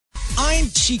I'm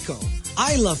Chico.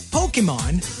 I love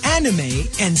Pokemon, anime,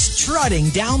 and strutting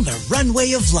down the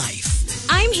runway of life.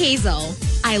 I'm Hazel.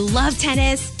 I love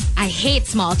tennis. I hate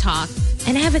small talk.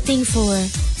 And I have a thing for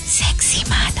sexy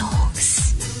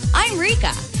manos. I'm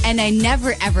Rika, and I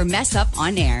never ever mess up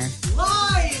on air.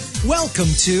 Live! Welcome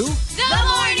to The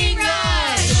Morning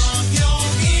Rush!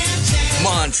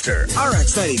 Monster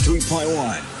RX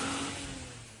 93.1.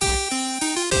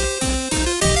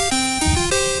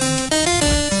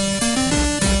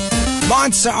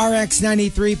 Monster RX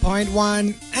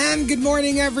 93.1. And good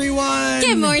morning, everyone.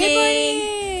 Good morning. Good morning.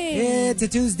 It's a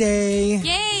Tuesday.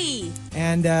 Yay!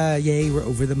 And yay, we're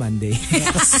over the Monday.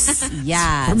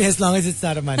 Yeah. For me, as long as it's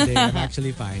not a Monday, I'm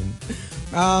actually fine.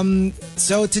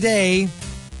 So today,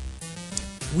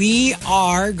 we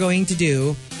are going to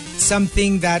do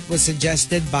something that was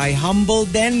suggested by Humble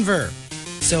Denver.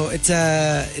 So it's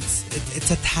a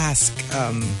task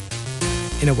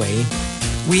in a way.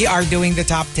 We are doing the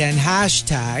top 10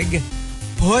 hashtag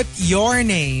put your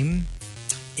name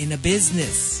in a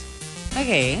business.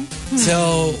 Okay.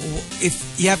 So if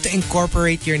you have to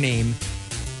incorporate your name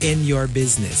in your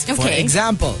business. For Okay.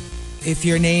 example, if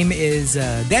your name is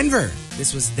Denver.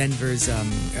 This was Denver's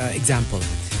example.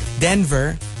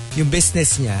 Denver, yung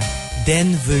business niya,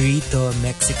 Denverito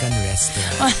Mexican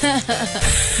Restaurant.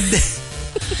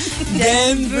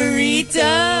 Denverito!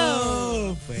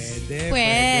 Pwede.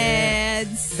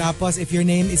 Tapos, if your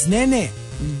name is Nene,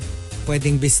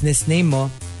 pwedeng business name mo,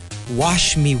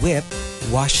 Wash Me Whip,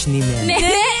 Wash ni Nene.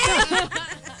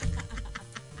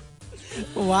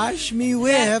 Wash Me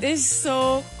Whip, That is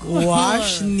so cool.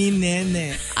 Wash ni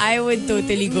Nene. I would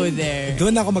totally go there.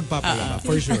 Doon ako magpapalaba,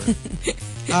 for sure.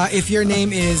 If your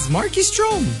name is Marky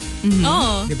Strong,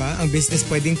 Oh. diba? Ang business,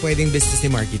 pwedeng business ni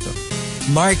Marky to.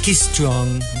 Marky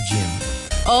Strong Gym.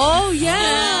 Oh,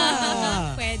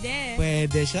 yeah. Pwede.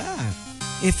 Pwede siya.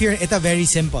 Ito very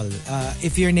simple.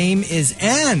 If your name is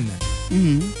Ann,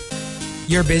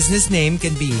 your business name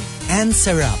can be Ann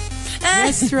Sarap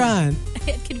Restaurant.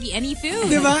 It could be any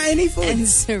food. Diba? Any food. And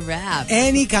syrup.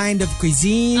 Any kind of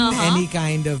cuisine, Uh-huh. any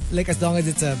kind of, like as long as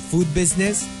it's a food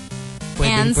business,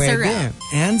 And pwede. syrup.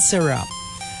 And syrup.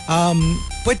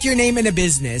 Put your name in a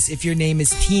business. If your name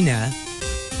is Tina,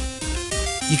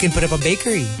 you can put up a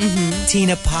bakery.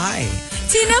 Tina Pie.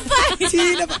 Tina Pie.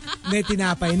 Tina Pie. May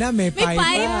tinapay na, may pie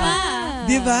pie pa. pa.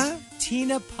 Diba?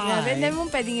 Tina Grabe, Pie. na mong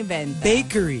pwedeng ibenta.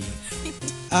 Bakery.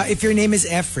 If your name is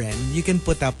Efren, you can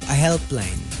put up a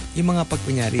helpline. Yung mga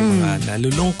pagkunyari, mga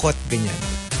nalulungkot, ganyan.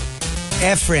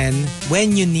 Efren,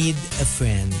 when you need a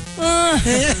friend.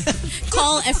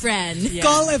 Call a friend. Yeah.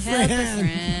 Call a Help friend. a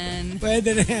friend.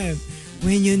 Pwede rin.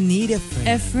 When you need a friend.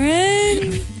 A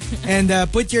friend. And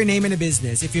put your name in a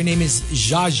business. If your name is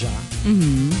Jaja,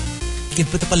 you can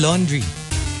put up a laundry.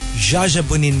 Jaja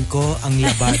bunin ko ang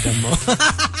labada mo.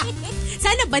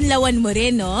 Sana banlawan mo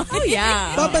rin, no? Oh,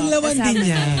 yeah. Babanlawan din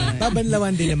niya.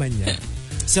 Babanlawan din naman niya.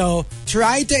 So,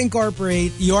 try to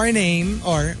incorporate your name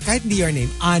or kahit hindi your name,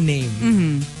 a name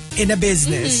in a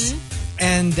business.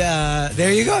 And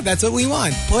there you go. That's what we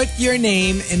want. Put your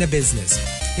name in a business.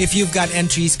 If you've got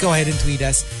entries, go ahead and tweet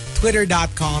us.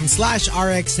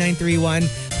 Twitter.com/RX931.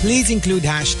 Please include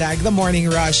hashtag The Morning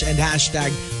Rush and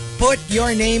hashtag Put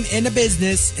Your Name in a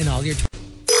Business in all your tweets.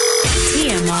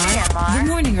 TMR. The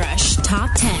Morning Rush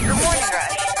Top 10. The Morning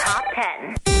Rush Top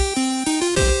 10.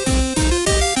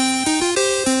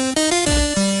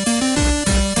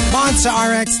 Monster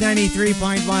RX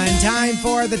 93.1. Time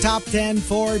for the top 10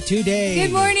 for today.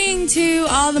 Good morning to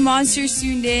all the monsters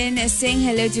tuned in. Saying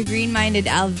hello to Green-Minded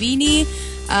Alvini.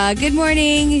 Good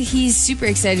morning. He's super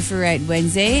excited for Right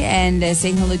Wednesday. And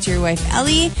saying hello to your wife,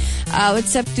 Ellie.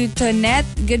 What's up to Tonette?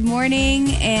 Good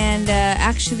morning. And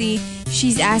actually,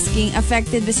 she's asking,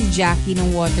 affected ba si Jackie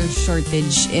ng water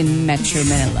shortage in Metro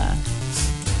Manila?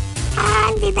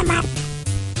 Hindi naman.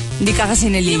 Hindi ka kasi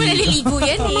Hindi mo naliligo. naliligo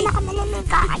yan eh. Wala ka maliligo.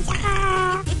 At saka,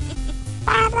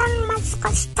 parang mas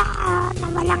gusto na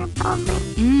walang tubig.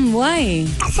 Why?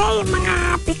 Kasi yung mga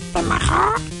biktima ko,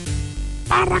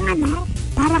 parang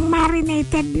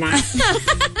marinated na.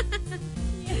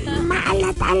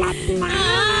 Maalat-alat na.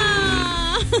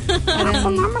 Ako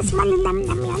na, mas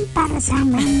malinamnam yan para sa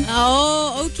amin.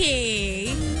 Oh,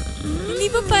 okay. Hindi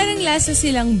ba parang lasa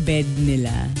silang bed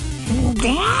nila?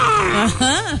 Hindi.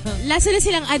 Lasa na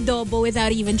silang adobo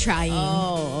without even trying.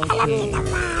 Oh, Alam niyo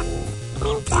naman,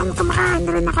 minsan kumakain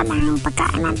rin ako ng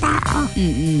pagkain ng tao.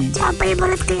 So,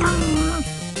 favorite ko yung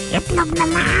itlog na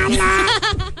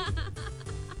maalat.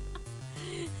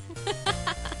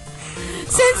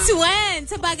 Since when?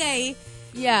 Sa bagay,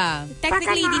 Yeah.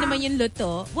 technically, Baka hindi na- naman yung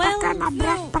luto. Well, Pagka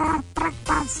no.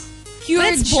 na-breakfast. Cured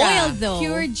But it's siya. boiled though.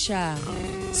 Cured siya.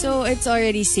 So, it's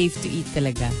already safe to eat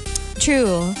talaga.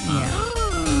 True. Yeah.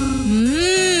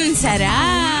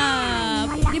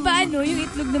 Sarap. Di ba yung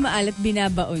itlog na maalat,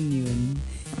 binabaon yun?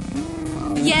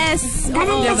 Yes.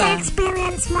 Ganun ba Diba? sa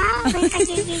experience mo?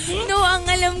 No, ang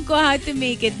alam ko how to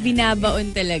make it,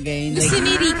 binabaon talaga yun. Gusto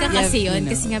ni Rika kasi yun, you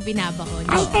know. kasi nga binabaon.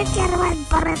 I take your word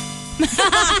for it.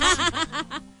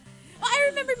 I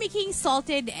remember making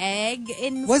salted egg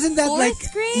in Wasn't that fourth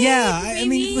like... grade? Yeah, I mean,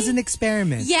 maybe? it was an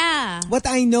experiment. Yeah. What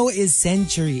I know is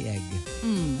century egg.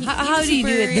 How do you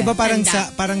do it? Di ba parang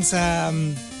Tanda. sa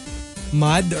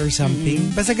mud or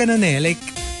something? Basta ganun eh. Like,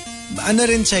 ano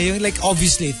rin siya yung, like,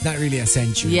 obviously, it's not really a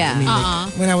century. Yeah. I mean,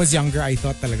 like, when I was younger, I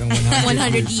thought talagang 100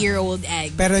 100-year-old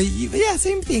egg. Pero, yeah,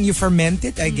 same thing. You ferment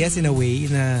it, I guess, in a way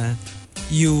na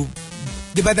you...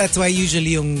 Di ba that's why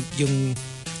usually yung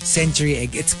century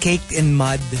egg, it's caked in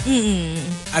mud.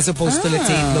 As opposed to, let's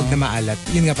say, itlog na maalat.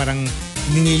 Yun nga, parang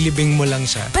nililibing mo lang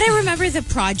siya. But I remember the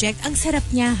project. Ang sarap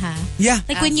niya, ha? Yeah.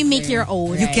 Like when you make your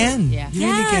own. You can. Yeah. You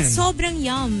really can. Sobrang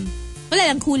yum. Wala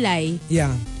lang kulay.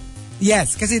 Yeah.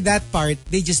 Yes, kasi that part,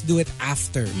 they just do it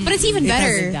after. But it's even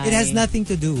better. It has nothing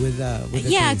to do with the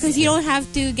Yeah, taste. because you don't have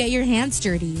to get your hands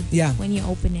dirty Yeah. when you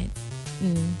open it.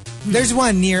 There's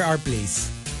one near our place.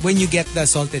 When you get the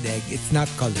salted egg, it's not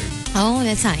colored. Oh,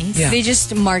 that's nice. Yeah. They just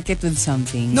mark it with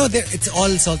something. No, it's all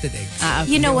salted eggs.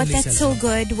 You know what? They only That's sell so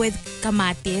good with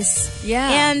kamatis. Yeah.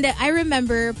 And I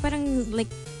remember, parang like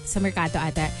sa merkado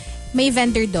ata, may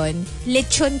vendor doon,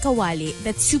 lechon kawali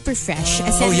that's super fresh.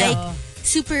 As in yeah. like,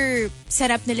 super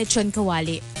sarap na lechon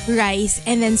kawali, rice,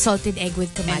 and then salted egg with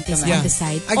kamatis Yeah. on the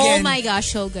side. Again, oh my gosh,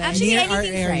 so good. Actually,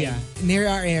 Near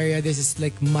our area, this is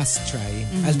like must try.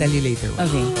 I'll tell you later.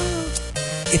 Okay.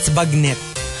 It's bagnet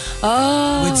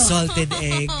Oh. with salted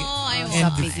egg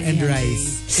and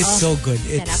rice. It's so good.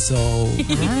 It's so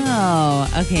good. Wow.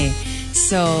 Okay.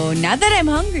 So, now that I'm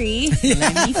hungry,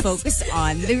 let me focus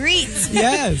on the greets.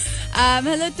 Yes.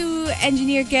 Hello to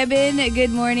Engineer Kevin.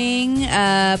 Good morning.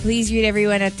 Please greet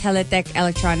everyone at Teletech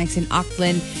Electronics in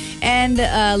Auckland and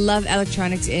Love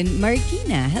Electronics in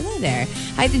Marikina. Hello there.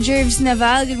 Hi to Jervs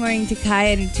Naval. Good morning to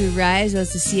Kai and to Rai, as well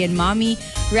as to C and Mommy.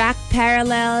 Rack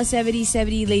Parallel,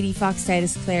 7070, Lady Fox,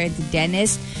 Titus Claire, and to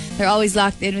Dennis. They're always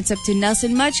locked in. What's up to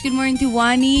Nelson Much? Good morning to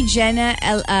Wani, Jenna,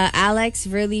 Alex,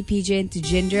 Verly, PJ, and to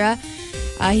Jindra.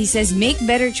 He says, make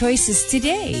better choices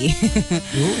today.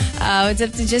 What's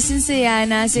up to Justin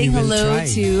Sayana? Saying We will hello try.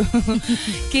 to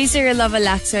Kaysar Lava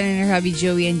Lacson and her hubby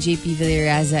Joey and JP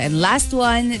Villaraza. And last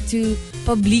one to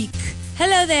Publique.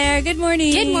 Hello there. Good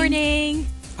morning. Good morning.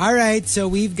 All right, so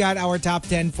we've got our top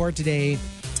 10 for today.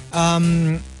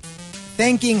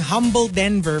 Thanking Humble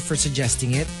Denver for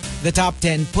suggesting it. The top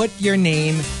 10, put your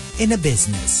name in a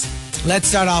business. Let's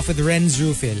start off with Renz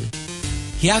Rufil.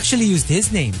 He actually used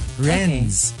his name,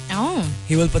 Renz. Oh.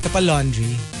 He will put up a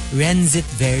laundry, Renz it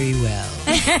very well.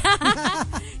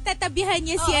 Tatabihan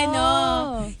niya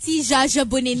si Jaja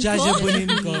Boninko. Jaja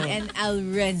Boninko. And I'll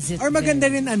rinse it. Or maganda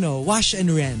rin wash and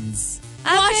Renz.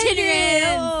 Wash and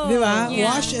rinse. Di ba? Yeah.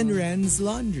 Wash and Renz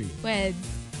laundry. Well,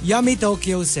 Yummy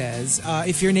Tokyo says,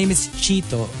 if your name is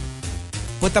Chito,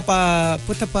 put up a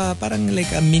parang like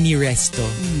a mini resto.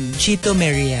 Chito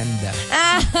Merienda.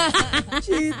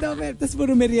 Chito Merienda. Tapos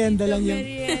puro merienda lang yung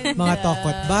mga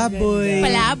tokot baboy.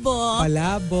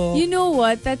 Palabo. You know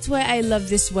what? That's why I love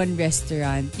this one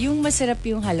restaurant. Yung masarap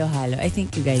yung halo-halo. I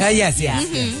think you guys... Yes.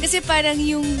 Kasi parang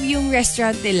yung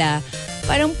restaurant nila,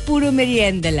 parang puro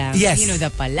merienda lang. Yes. You know, the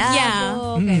palabo.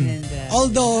 Yeah. And then the...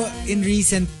 Although, in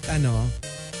recent,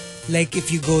 like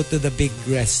if you go to the big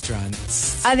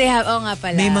restaurants, they have, nga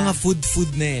pala. may mga food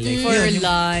na eh. Like, For yun, yung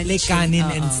lunch. Like kanin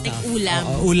and stuff. Like ulam.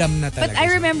 Oo, ulam na talaga. But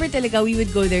I remember talaga, we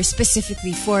would go there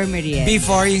specifically for merienda.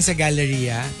 Before yung sa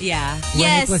Galleria, Yeah. when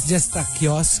Yes. it was just a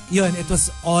kiosk, it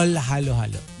was all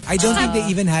halo-halo. I don't think they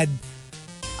even had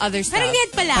Other stuff. parang yan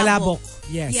palabok.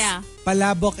 Yes. Yeah.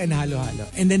 Palabok and halo-halo.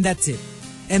 And then that's it.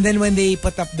 And then when they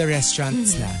put up the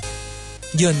restaurants na,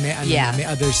 yun, may Yeah. may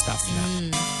other stuff na.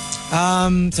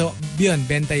 So, yun,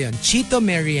 benta yun. Chito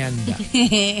Merienda.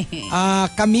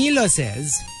 Camilo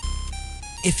says,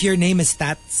 if your name is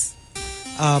Tats,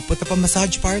 put up a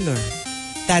massage parlor.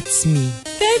 That's me.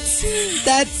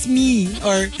 That's me.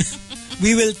 Or,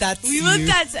 we will tats you.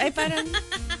 Ay, parang...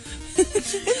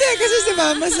 Hindi, kasi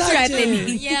diba, massage.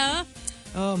 Threatening. Yeah.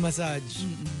 Oh, massage.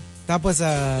 Tapos,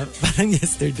 parang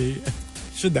yesterday,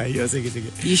 should I? Oh, sige.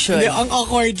 You should. Hindi, ang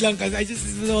awkward lang kasi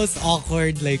it's the most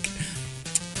awkward, like,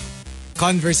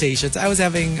 conversations. I was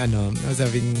at the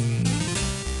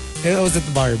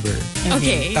barber.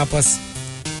 Okay. Tapos,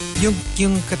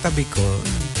 yung katabi ko,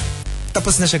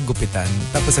 tapos na siya gupitan.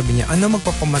 Tapos sabi niya,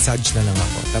 magpapamassage na lang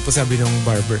ako. Tapos sabi nung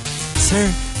barber, sir,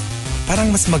 parang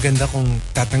mas maganda kung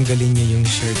tatanggalin niya yung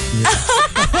shirt niya.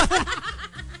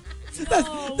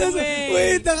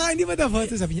 Wait, hindi pa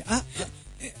tapos. Sabi niya,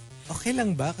 okay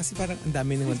lang ba? Kasi parang ang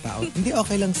dami naman tao. Hindi,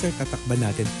 okay lang sir, tatakban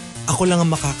natin. Ako lang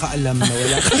ang makakaalam na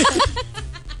wala ka.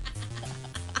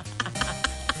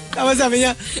 Tapos sabi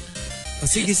niya,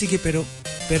 sige, pero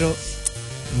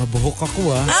mabuhok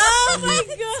ako Oh my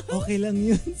God! Okay lang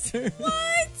yun, sir.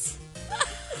 What?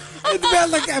 It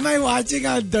felt like, am I watching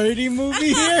a dirty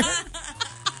movie here?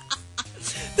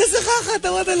 Tapos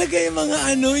nakakatawa talaga yung mga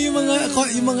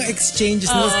yung mga exchanges.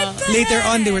 Later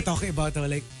on, they were talking about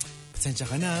like, pasensya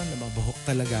ka na, mabuhok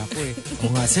talaga ako eh.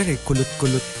 Oo nga sir,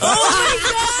 kulot-kulot. Oh my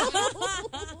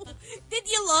God! Did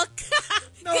you look?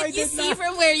 No, I Did you did see not.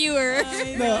 from where you were?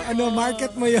 No,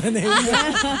 market mo yun eh.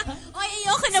 Oy,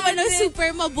 ayoko naman ng super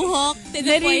mabuhok. To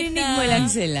the point Narinig na, mo lang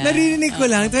sila. Narinig ko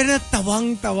lang, pero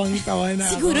tawang-tawa na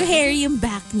ako. siguro hairy yung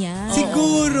back niya.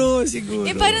 Siguro.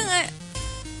 Parang,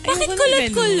 Bakit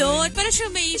kulot-kulot? Parang siya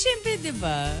may... Siyempre, di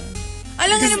ba?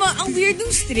 Alam nga naman, ang weird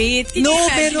nung straight. Can No, you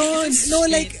imagine pero,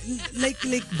 yung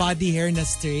like body hair na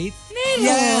straight. Meron.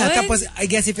 Yeah, tapos I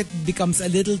guess if it becomes a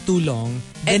little too long,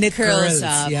 then it curls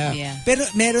up, Yeah. yeah. Pero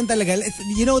meron talaga,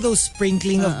 you know those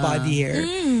sprinkling of body hair?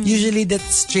 Usually that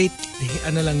straight,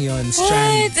 lang yon,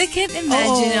 strand. What? I can't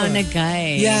imagine on a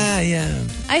guy. Yeah.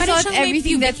 I Parang thought siyang may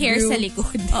everything pubic that hair grew... sa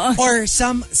likod. Or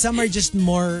some are just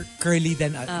more curly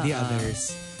than the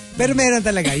others. Pero meron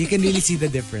talaga, you can really see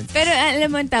the difference. Pero alam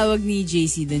mo ang tawag ni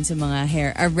JC dun sa mga hair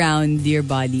around your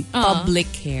body? Public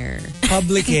hair.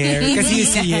 Public hair, kasi you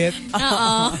see it.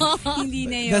 Hindi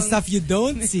na yung The stuff you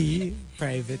don't see,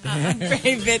 private hair.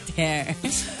 private hair.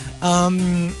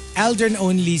 Aldrin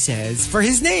only says, for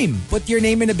his name, put your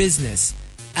name in a business.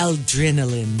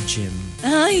 Aldrenaline Gym.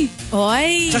 Ay!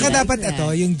 Oy! Tsaka like dapat that. ito,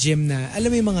 yung gym na, alam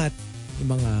mo yung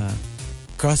mga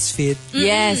CrossFit.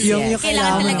 Yes, Yung yes.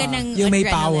 Kailangan talaga ng yung may adrenaline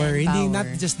power. Hindi, power. not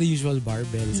just the usual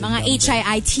barbells. and Mga dumbbells.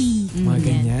 HIIT. Mga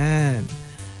ganyan.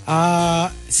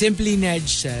 Simply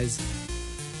Nedge says,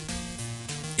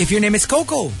 if your name is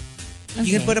Coco,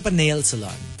 you can put up a nail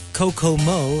salon. Coco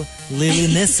Mo,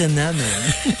 lilinisan namin.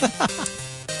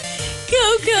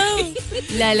 Coco!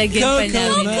 Lalagyan pa Coco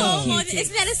namin. Mo. Oh,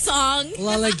 isn't that a song?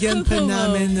 Lalagyan pa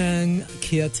namin ng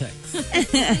Kiotex.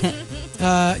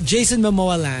 Jason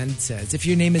Momoa Land says, if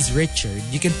your name is Richard,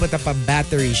 you can put up a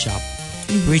battery shop.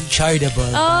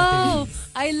 Rechargeable Oh,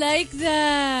 batteries. I like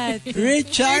that.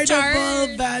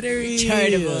 Rechargeable batteries.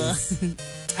 Rechargeable.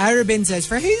 Arabin says,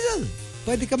 for Hazel,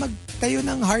 pwede ka magtayo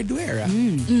ng hardware.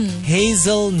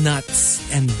 Hazelnuts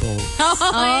and bolts.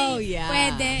 Oh, yeah.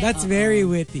 Pwede. That's very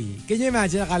witty. Can you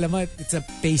imagine? Akala mo, it's a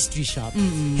pastry shop.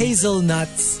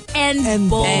 Hazelnuts And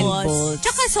bolts. balls.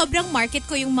 Tsaka sobrang market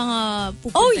ko yung mga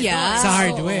pupunta Oh, yeah. Sa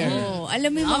hardware. Oh,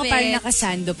 alam mo yung Love mga parang it.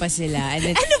 nakasando pa sila. And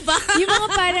then, Ano ba? yung mga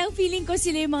parang feeling ko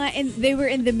sila yung mga, they were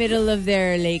in the middle of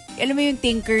their, like, alam mo yung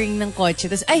tinkering ng kotse.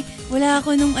 Tapos, ay, wala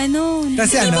ako nung ano.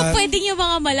 Kasi Hindi ba ano, pwedeng yung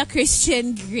mga mala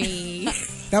Christian Grey?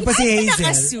 tapos si Hazel,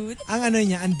 nakasuit. ang ano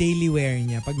niya, ang daily wear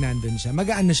niya, pag nandun siya,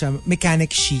 mag-ano siya,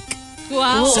 mechanic chic.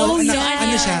 Wow. So, yeah.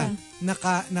 ano siya,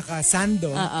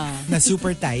 naka-sando na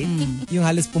super tight. Yung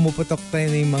halos pumuputok tayo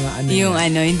na yung mga ano. Yung niya,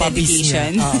 ano, yung puppies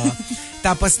dedication. niya. Oo.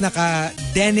 Tapos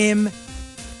naka-denim,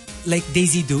 like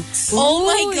Daisy Dukes. Oh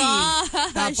my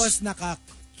gosh. Tapos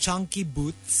naka-chunky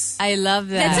boots. I love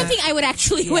that. That's something I would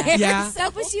actually wear. Yeah.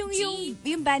 Tapos yung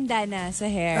bandana sa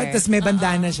hair. Tapos may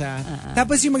bandana siya.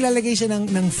 Tapos yung maglalagay siya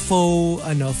ng faux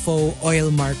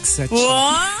oil marks sa cheek.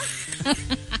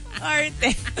 Arte.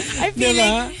 I feel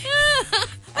Diba? like,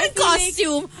 Ang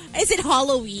costume. Is it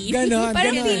Halloween? Ganon,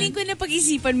 parang ganon. feeling ko na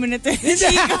pag-isipan mo na to.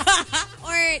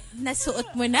 Or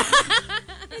nasuot mo na?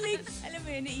 Like, alam mo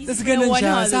yun, naisip Tapos ko ganun na one siya.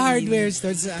 Halloween. Sa hardware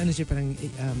store, sa ano siya parang,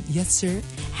 yes sir.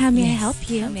 How may I help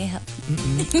you? May help.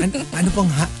 Ano pong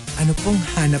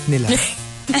hanap nila?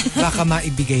 Baka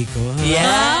maibigay ko.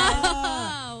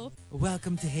 Wow.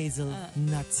 Welcome to Hazel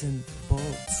Nuts and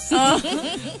Bolts.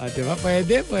 Diba?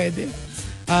 Pwede.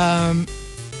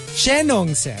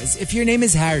 Shenong says, if your name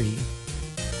is Harry,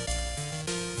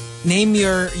 name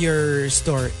your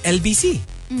store LBC.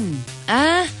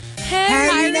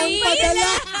 Harry ng padala.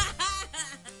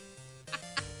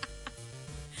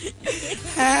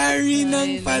 Harry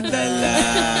ng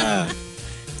padala.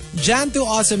 Jan2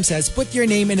 Awesome says, put your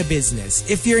name in a business.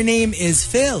 If your name is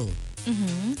Phil,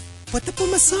 put up a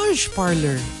massage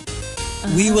parlor.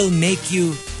 We will make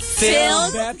you feel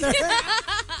Phil? better.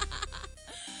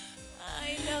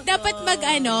 Dapat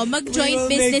mag-joint We will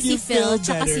make business si you feel Phil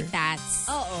tsaka better. si Tats.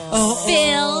 Oh,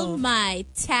 Phil my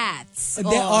Tats.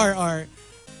 They are.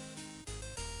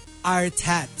 our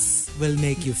tats will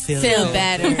make you feel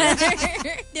better.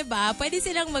 Diba? Pwede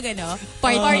silang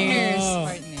Partners.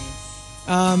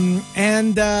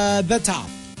 And the top.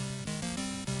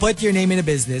 Put your name in a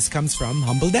business comes from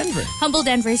Humble Denver. Humble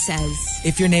Denver says,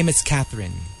 If your name is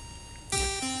Catherine,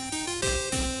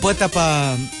 put up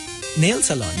a nail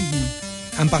salon.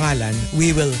 Ang pangalan,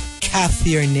 we will cath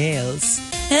your nails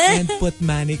and put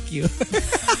manicure.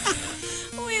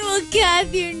 we will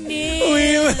cath your nails.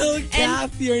 We will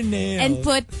cath your nails. And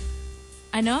put,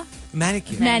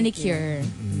 manicure. Manicure.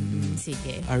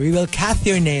 Sige. Or we will cath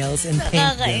your nails and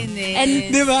paint them.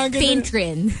 And Diba? Ganun. paint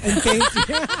rin. And paint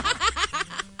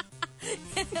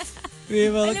We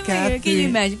will cath Can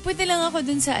you imagine? Punta lang ako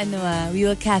dun sa we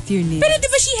will cath your nails. Pero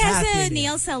diba she has a Catherine.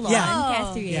 nail salon? Yeah.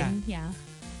 Catherine. Yeah.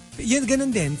 Yun,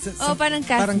 ganun din. Parang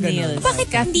cath ganun. nails. Bakit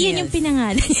hindi yun yung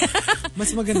pinangalan niya?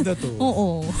 Mas maganda to.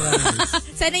 Oo.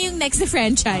 Sana yung next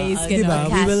franchise. Diba?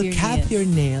 We will cath cath your your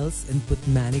nails and put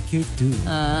manicure too.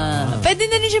 Pwede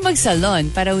na rin siya mag-salon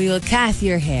para we will cath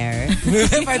your hair.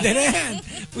 Pwede rin.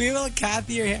 We will cath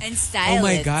your hair. And style Oh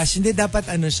my it. gosh. Hindi dapat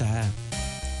siya.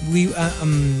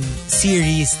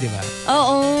 Series, di ba?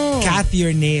 Oo. Cath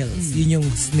your nails. Yun yung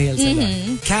nail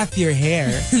salon. Cath your hair.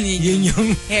 Yun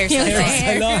yung Hair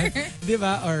salon. Di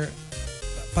ba? Or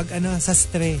pag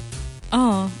sastre.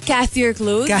 Oh. Cath your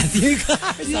clothes. Cath your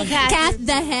Cath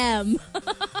the hem.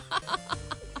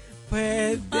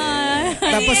 Pwede.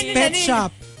 Tapos pet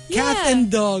shop. Cat and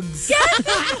dogs.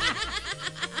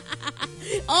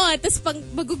 Oh, tapos pag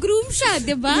mag-groom siya,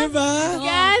 di ba? Diba?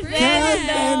 Cat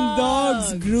and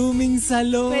dogs. Grooming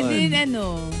salon. Pwede rin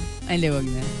wag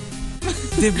na.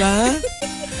 Diba?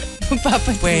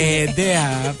 Pwede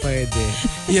pwede.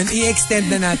 Yun,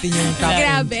 i-extend na natin yung top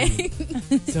Grabe.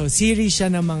 10. So, series siya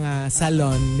ng mga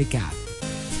salon ni Kat.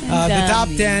 The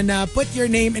top 10, put your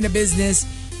name in a business.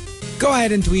 Go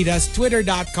ahead and tweet us,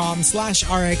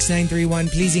 twitter.com/RX931.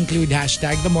 Please include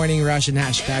hashtag The Morning Rush and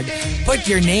hashtag put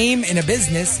your name in a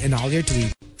business in all your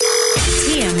tweets.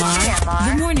 TMR.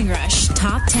 The Morning Rush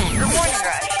Top 10. The Morning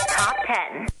Rush Top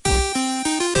 10.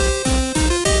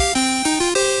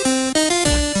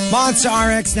 Monster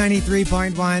RX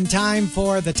 93.1. Time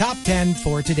for the top 10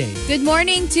 for today. Good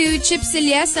morning to Chip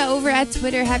Siliesa over at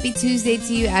Twitter. Happy Tuesday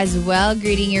to you as well.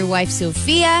 Greeting your wife,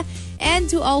 Sophia. And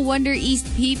to all Wonder East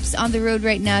peeps on the road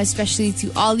right now, especially to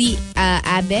Ollie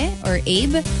Abe or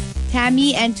Abe,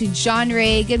 Tammy, and to John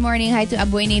Ray. Good morning. Hi to a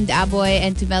boy named Aboy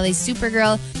and to Melly's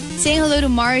Supergirl. Saying hello to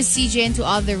Mars, CJ, and to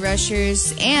all the rushers.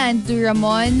 And to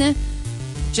Ramon.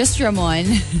 Just Ramon.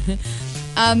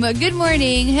 Good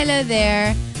morning. Hello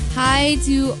there. Hi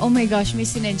to, oh my gosh, may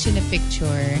sinend siya na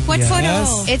picture. What photo?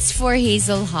 It's for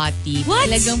Hazel Hottie. What?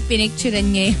 Talagang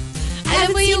pinicturean niya yung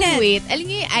alam mo yung wait, alam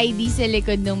niyo yung ID sa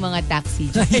likod ng mga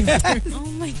taxi driver. Oh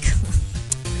my God.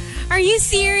 Are you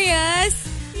serious?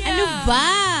 Yeah. Ano ba?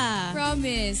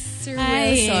 Promise. Sir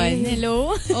Ay, Wilson.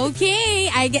 hello? Okay.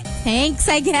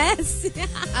 Thanks, I guess.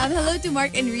 Hello to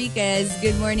Mark Enriquez.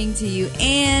 Good morning to you.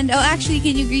 And, actually,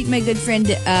 can you greet my good friend,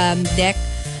 Dec?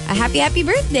 A happy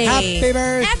birthday. Happy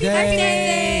birthday. Happy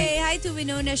birthday. Hi to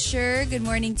Winona Sher. Good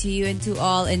morning to you and to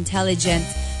all intelligent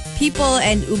people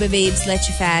and Ube Babes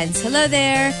Leche fans. Hello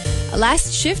there.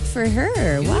 Last shift for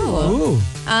her. Wow. Ooh.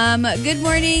 Good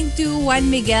morning to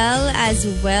Juan Miguel as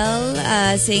well.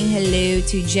 Saying hello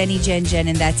to Jenny, Jen,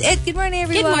 and that's it. Good morning,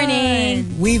 everyone. Good morning.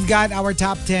 We've got our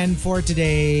top 10 for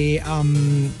today.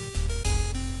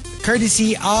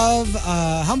 Courtesy of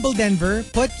Humble Denver.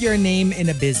 Put your name in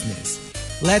a business.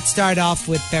 Let's start off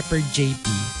with Pepper JP.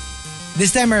 This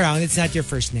time around, it's not your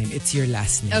first name. It's your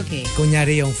last name. Okay.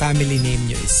 Kunyari yung family name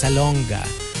nyo is Salonga.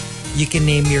 You can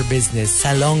name your business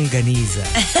Salonganiza.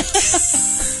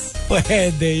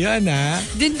 Pwede yun,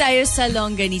 Dun tayo sa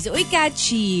Longaniza. Uy,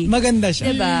 catchy. Maganda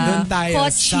siya. Diba? Doon tayo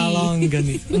Kochi.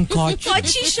 Salonganiza. Ang kochi.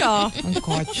 Kochi siya. Ang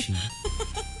kochi.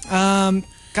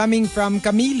 Coming from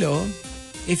Camilo,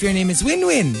 if your name is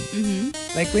Win-Win.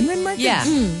 Like Win-Win Market. Yeah.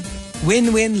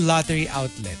 Win-Win Lottery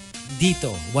Outlet.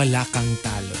 Dito, wala kang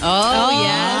talo. Oh,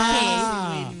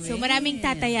 yeah. Okay. So maraming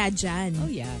tataya dyan. Oh,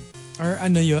 yeah. Or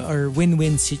or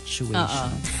win-win situation.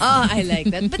 Oh, I like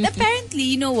that. But apparently,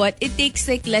 you know what? It takes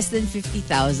like less than 50,000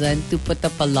 to put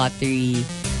up a lottery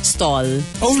stall.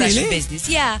 Oh, slash really? business.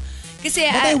 Yeah. Kasi,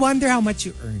 But I wonder how much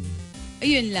you earn.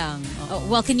 Ayun lang. Oh,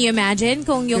 well, can you imagine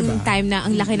kung yung Diba? time na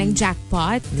ang laki ng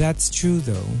jackpot? That's true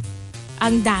though.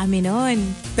 Ang dami nun.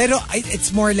 Pero it's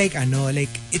more like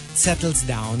it settles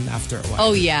down after a while.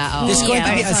 Oh, yeah. Oh, There's going to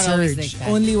be a It's not always surge. like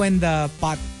that. Only when the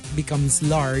pot becomes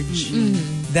large,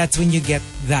 that's when you get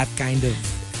that kind of,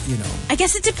 I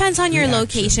guess it depends on your Reaction.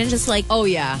 location, just like Oh,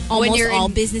 yeah. almost When you're all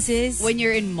in, businesses. when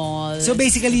you're in malls. So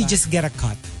basically, you just get a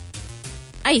cut.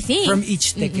 I think. from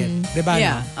each ticket. Diba?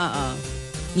 Yeah. No?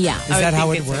 Yeah. Is that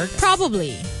how it think it's works?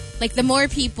 Probably. Like the more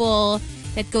people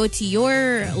that go to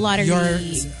your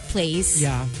lottery place,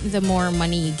 Yeah. the more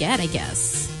money you get, I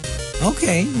guess.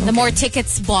 Okay. The more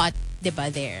tickets bought,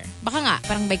 diba, there. Baka nga,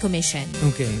 parang by commission.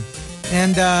 Okay.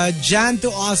 And Jan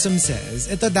to Awesome says,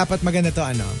 ito dapat maganda to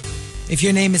ano. If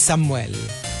your name is Samuel,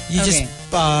 you just,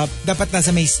 dapat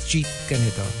nasa may street ka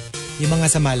nito. Yung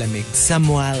mga sa malamig.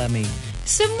 Samuelamig.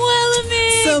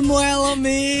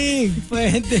 Samuelamig!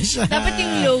 Pwede siya. Dapat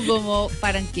yung logo mo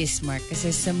parang kiss mark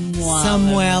kasi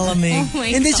Samuelamig. Oh my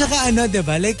Hindi, God. tsaka ano,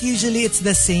 diba? Like usually it's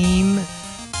the same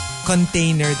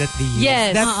container that they use.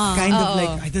 Yes. That kind of Oo.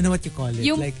 like, I don't know what you call it.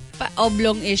 Yung like,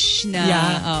 oblong-ish na.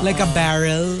 yeah, like a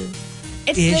barrel.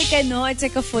 It's like it's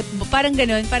like a football. Parang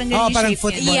ganun. Parang ganun yung parang shape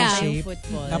football niya. shape.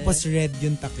 Football. Tapos red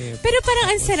yung takip. Pero parang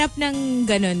ang sarap ng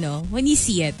gano'n, no? When you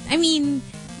see it. I mean,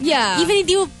 yeah. even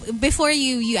if before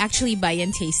you actually buy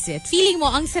and taste it, feeling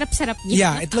mo, ang sarap-sarap niya.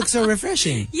 Yeah, it looks so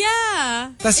refreshing.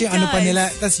 Yeah. Tapos yung it ano pa does. nila,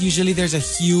 tapos usually there's a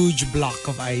huge block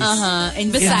of ice. And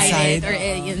Beside Inside. it or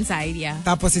inside, yeah.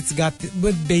 Tapos it's got,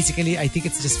 but basically, I think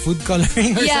it's just food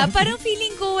coloring or Yeah, something. parang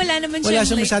feeling ko wala naman Wala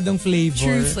siyang siyang masyadong flavor.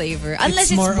 true flavor. Unless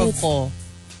it's more of- buko.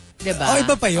 Diba? Oh,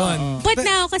 iba pa yun. But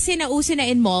now, kasi nauso na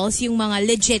in malls yung mga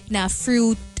legit na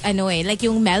fruit, like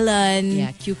yung melon.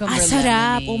 Yeah, cucumber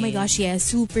sarap. lemonade. Oh my gosh, yeah.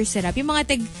 Super sarap. Yung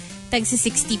mga tag sa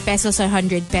 60 pesos or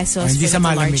 100 pesos. Hindi for sa the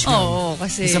malamig. large. Oo,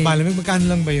 kasi... Sa malamig, magkano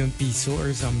lang ba yun? Piso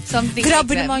or something? Something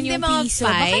Grabe like that. naman Hindi, yung mga piso.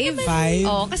 Baka 5. Five?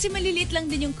 Oo, kasi maliliit lang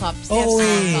din yung cups. Oh, They have eh.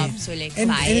 small cups. So like 5.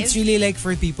 And it's really like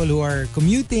for people who are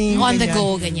commuting. On the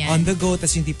go, ganyan. On the go,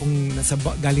 tas yung tipong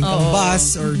galing kang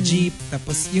bus or jeep,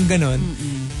 tapos yung ganon.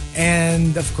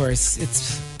 And of course,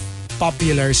 it's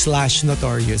popular /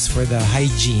 notorious for the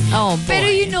hygiene. Oh, boy. Pero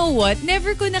you know what?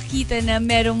 Never ko nakita na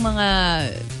merong mga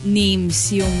names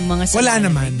yung mga sa Wala malamig,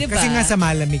 naman. diba? Kasi nga sa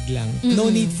malamig lang.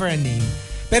 No need for a name.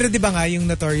 Pero di ba nga yung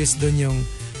notorious dun yung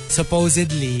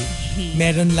supposedly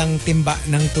meron lang timba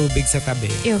ng tubig sa tabi.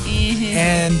 Ew.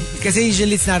 And kasi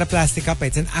usually it's not a plastic cup,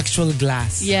 it's an actual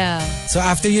glass. Yeah. So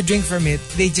after you drink from it,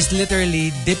 they just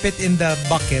literally dip it in the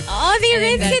bucket. Oh, they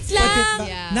rinse it Put lang. it back.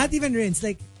 Yeah. Not even rinse,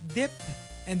 like dip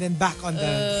and then back on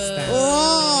the stand.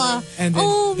 Oh, And then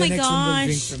oh the my next one will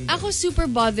drink gosh. from there. Ako super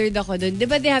bothered ako dun. Di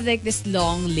ba they have like this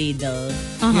long ladle?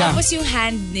 Yeah. Tapos yung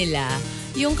hand nila,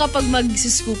 yung kapag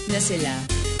mag-scoop na sila,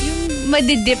 yung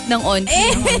madidip ng onti.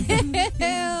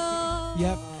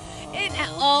 Yep. It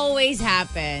always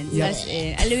happens. Yeah. As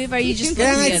in, alam mo, parang you just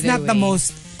Kaya look nga the it's other not the way.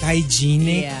 most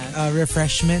hygienic Yeah.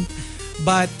 refreshment.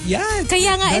 But yeah,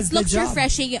 Kaya nga, does it the looks job.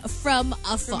 refreshing from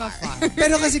afar.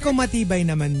 Pero kasi kung matibay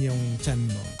naman yung tiyan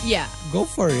mo, Yeah. go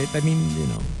for it. I mean, you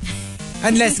know.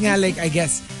 Unless nga like, I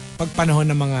guess, pag panahon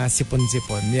ng mga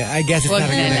sipon-sipon. Yeah, I guess it's Wag not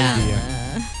a na good lang. idea.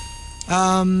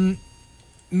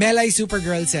 Melay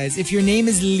Supergirl says, if your name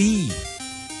is Lee,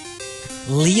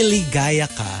 Ligaya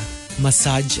ka,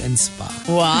 massage and spa.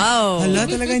 Wow. Hala,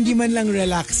 talaga hindi man lang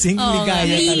relaxing.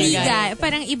 Ligaya talaga. Liga.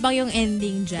 Parang iba yung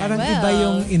ending dyan. Parang iba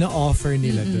yung ino-offer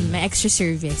nila dun. May extra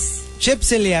service. Chip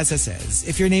Siliasa says,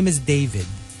 if your name is David,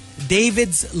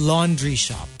 David's Laundry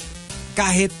Shop,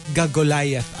 kahit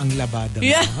gagolayat ang labada mo.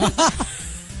 Yeah.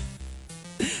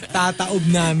 Tataob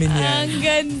namin yan. Ang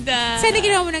ganda. Sana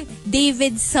ginawa mo ng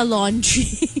David sa laundry.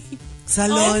 Sa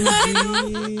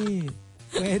laundry.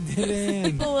 Pwede rin.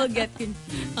 People will get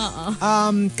confused.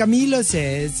 Camilo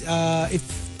says, if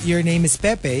your name is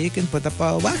Pepe, you can put up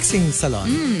a waxing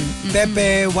salon.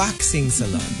 Pepe Waxing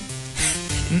Salon.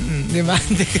 Di ba?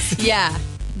 Yeah.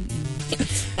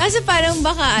 Kasi parang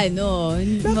baka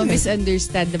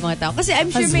ma-misunderstand ng mga tao. Kasi I'm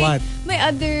sure As what? may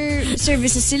other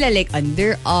services sila like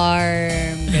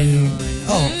underarm, ganun.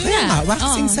 Oh, kaya nga,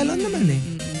 waxing salon naman eh.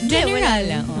 General. Wala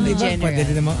lang. Oh, Di ba? general. Pwede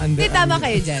rin namang Hindi, underarm. tama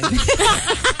kayo dyan.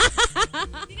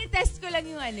 Tinitest ko lang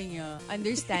yung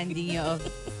understanding nyo of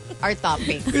our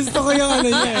topic. Gusto ko yung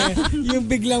niya eh. Yung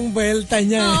biglang buwelta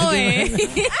niya. Oo di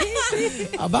ba?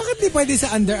 eh. Bakit di pwede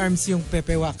sa underarms yung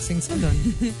Pepe Waxing Salon?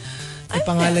 Ang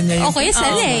pangalan niya yung... O kaya sa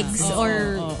legs.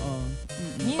 Or...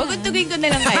 Pagutugin ko na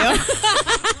lang kayo.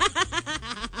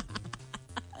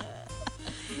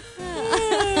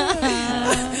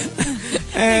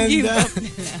 And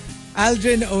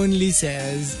Aldrin only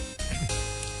says,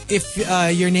 if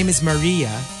your name is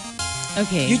Maria,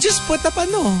 Okay. you just put up a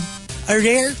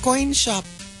rare coin shop.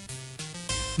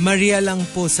 Maria lang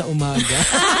po sa umaga.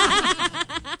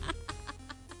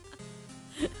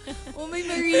 Oh, may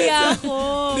Maria ako.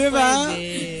 Diba?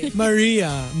 Pwede.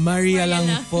 Maria lang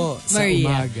po sa Maria.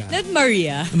 umaga. Not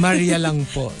Maria. Maria lang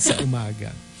po sa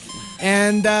umaga.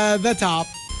 And the top,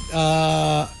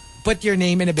 put your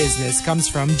name in a business comes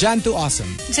from Jan to Awesome.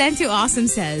 Jen to Awesome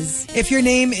says, If your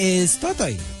name is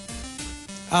Totoy,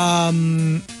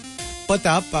 put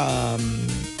up a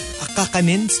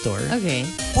kakanin store. Okay.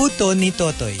 Puto ni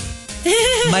Totoy.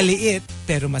 Maliit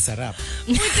pero masarap.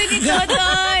 Puto ni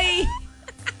Totoy!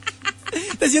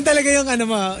 Tapos yun talaga yung ano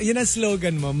mo, yun ang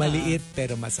slogan mo, maliit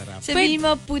pero masarap. Sabihin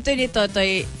mo, puto ni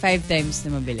Totoy 5 times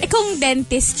na mabilis. kung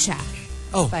dentist siya,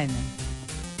 Oh, Paano?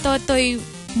 Totoy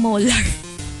Molar.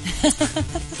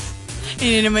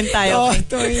 Hindi naman tayo.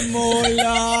 Totoy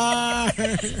Molar.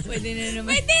 Pwede na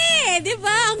naman. Pwede, di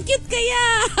ba? Ang cute kaya.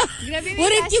 Grabe, may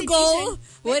Wouldn't you go?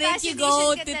 fascination. Wouldn't you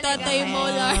go fascination to ka talaga. Totoy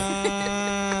Molar?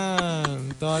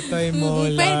 Totoy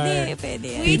Molar. Pwede.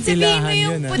 Wait, sabihin mo Titilahan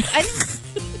yung yun,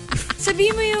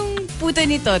 sabihin mo yung puto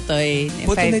ni Totoy.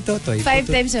 Puto ni Totoy. 5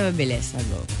 Puto- times na mabilis.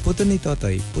 Go. Puto ni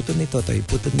Totoy. Puto ni Totoy.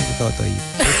 Puto ni Totoy.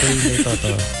 Putoy ni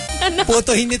Toto.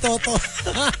 Putoy ni Toto.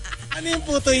 Ano yung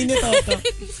putoy ni Toto?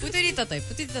 Puto ni Totoy.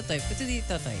 Puto ni Totoy. Puto ni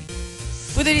Totoy.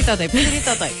 Puto ni Totoy. Puto ni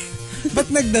Totoy. Ba't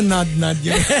nagda-nod-nod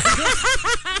yun?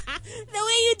 The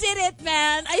way you did it,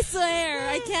 man. I swear.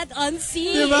 I can't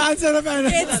unsee. Diba? Ang sarap ano?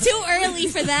 It's too early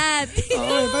for that.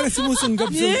 Oo, parang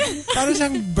sumusunggab. Parang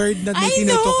siyang bird na may I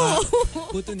tinutuka. know.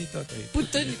 Puto ni Totoy.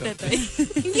 Puto ni Totoy.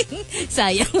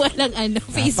 Sayang, walang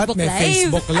Facebook Dapat may Live.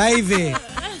 Facebook Live eh.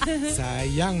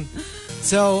 Sayang.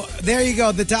 So, there you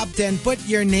go. The top 10. Put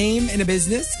your name in a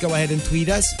business. Go ahead and tweet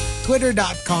us.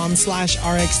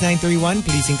 Twitter.com/RX931.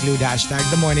 Please include hashtag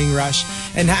The Morning Rush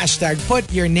and hashtag Put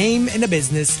Your Name in a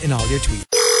Business in all your tweets.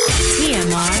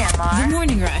 TMR. The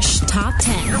Morning Rush Top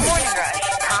 10. Morning Rush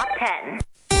Top 10.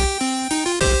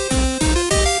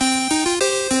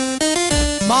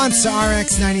 Monster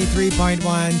RX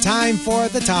 93.1. Time for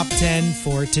the top 10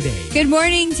 for today. Good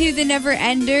morning to the Never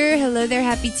Ender. Hello there.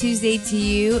 Happy Tuesday to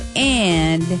you.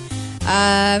 And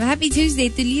happy Tuesday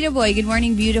to Lita Boy. Good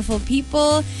morning, beautiful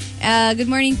people. Good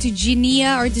morning to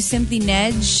Ginia or to Simply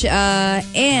Nedge.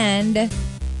 And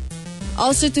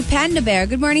also to Panda Bear.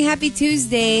 Good morning. Happy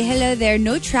Tuesday. Hello there.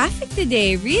 No traffic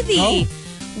today. Really?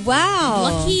 Wow.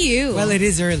 Lucky you. Well, it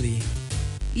is early.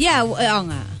 Yeah. Oo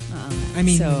nga. I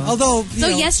mean, So- although, you So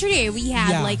know, yesterday we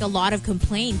had Yeah. like a lot of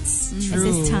complaints at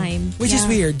True. this time. Which is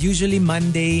Yeah. weird. Usually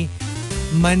Monday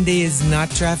is not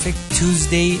traffic.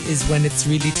 Tuesday is when it's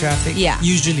really traffic. Yeah.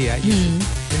 Usually. In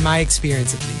my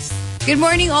experience at least. Good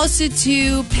morning also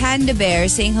to Panda Bear,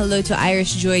 saying hello to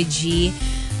Irish Joy G,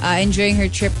 enjoying her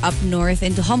trip up north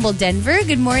into humble Denver.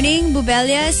 Good morning,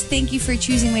 Bubelias. Thank you for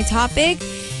choosing my topic.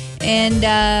 And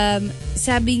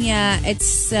sabi niya,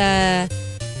 it's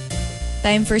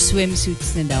time for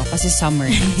swimsuits na daw kasi summer.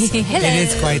 So, hello. And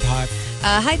it's quite hot.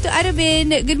 Hi to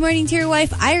Arabin. Good morning to your wife,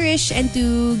 Irish, and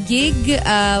to Gig.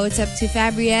 What's up to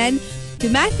Fabrian? To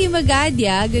Matthew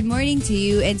Magadia, good morning to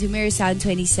you. And to Mirror Sound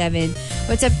 27.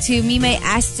 What's up to Mimay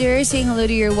Aster, saying hello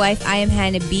to your wife, I am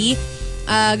Hannah B.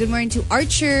 Good morning to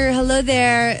Archer. Hello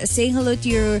there. Saying hello to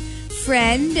your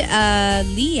friend,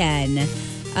 Lian.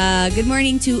 Good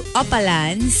morning to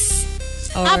Opalans.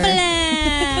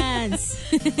 Appalans!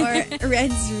 Or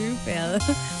Renz Rupel.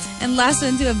 And last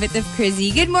one to a bit of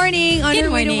Crizzy. Good morning. On Good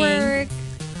her way to morning. work.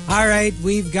 All right,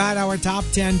 we've got our top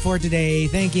 10 for today.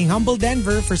 Thanking Humble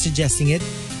Denver for suggesting it.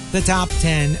 The top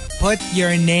 10. Put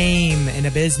your name in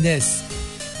a business.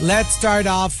 Let's start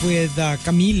off with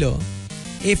Camilo.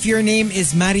 If your name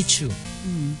is Marichu,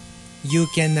 you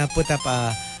can put up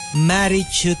a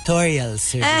Marichutorial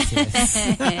services.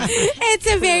 It's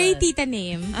a very tita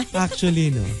name. Actually,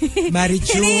 no.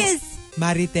 Marichu. It is.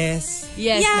 Marites.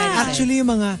 Yes, Yeah. Maricel. Actually, yung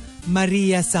mga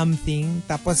Maria something,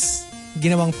 tapos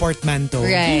ginawang portmanteau.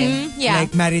 Right. Yeah.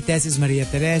 Like Marites is Maria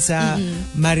Teresa.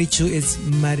 Marichu is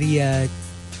Maria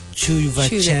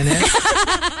Chuvachenes.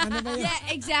 Yeah,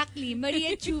 exactly.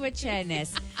 Maria Chuva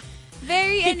Chenes.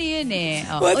 Very ano yun eh.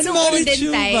 Oh, What's noong olden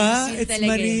Marichu times, ba? yun It's talaga eh.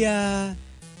 Maria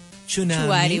Tsunami.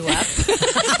 Chuwariwap.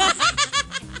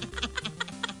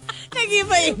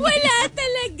 Nag-iba yun. Wala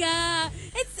talaga.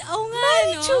 It's, nga,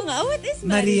 Marichu no? nga. What is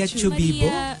Maria Marichu? Chubibo.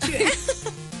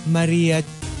 Maria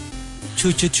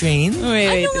Chuchu Train. Wait,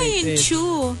 Ano nga yun?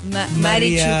 Chu. Marichu.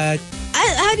 Maria...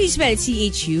 How do you spell it?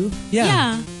 C-H-U? Yeah.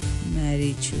 Yeah.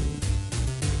 Marichu.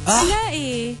 Wala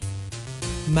eh.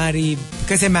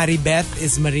 Kasi Maribeth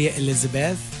is Maria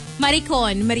Elizabeth.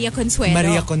 Maricon, Maria Consuelo.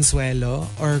 Maria Consuelo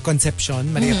or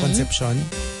Concepcion. Maria Concepcion.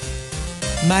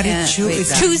 Marichu wait is...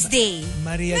 lang. Tuesday.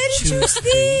 Maria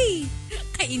Tuesday.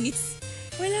 Kainis.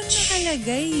 Walang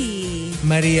nakalagay.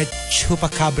 Maria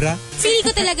Chupacabra. Feeling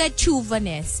ko talaga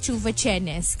Chuvanes.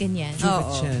 Chuvachenes. Ganyan.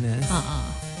 Chuvachenes.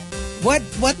 What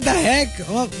the heck?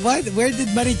 What? Where did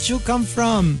Marichu come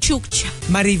from? Chukcha.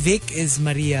 Marivic is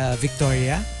Maria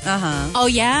Victoria. Uh-huh. Oh,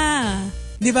 yeah.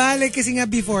 Di ba? Like, kasi nga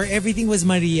before, everything was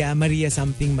Maria. Maria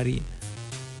something, Maria.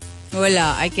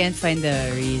 Wala. I can't find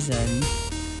the reason.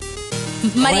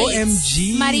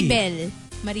 OMG. Maribel.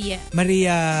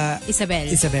 Maria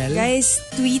Isabel. Guys,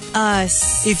 tweet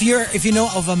us. If you know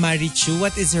of a Marichu,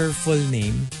 what is her full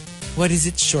name? What is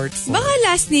it short for? Baka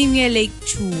last name niya like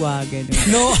Chua, gano'n.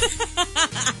 No.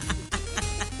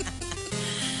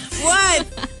 What?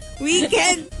 We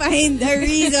can't find a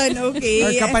reason, okay?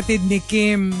 Or kapatid ni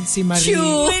Kim, si Marie. Chu.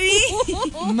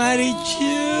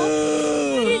 Marichu.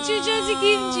 Chu, si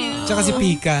Kim Chu. Tsaka si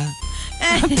Pika.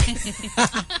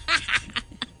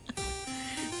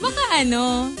 Baka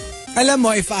ano? Alam mo,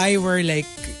 if I were like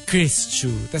Chris Chu,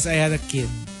 tas I had a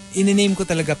kid, in-name ko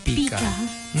talaga Pika.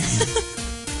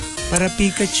 Para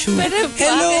Pikachu.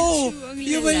 Hello!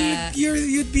 Pikachu,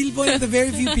 You'd be one of the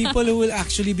very few people who will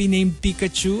actually be named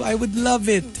Pikachu. I would love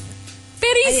it.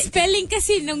 Pero yung spelling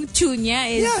kasi ng Chu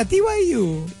niya is Yeah,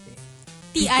 TYU.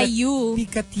 T-I-U.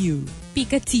 Pikachu.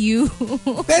 Pikachu.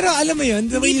 Pero alam mo yun,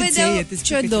 the way Hindi you ba say daw it is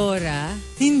Pikachu. Chodora?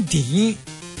 Hindi.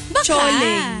 Baka.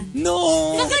 Choleng.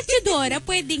 No. Baka Chodora,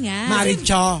 pwede nga.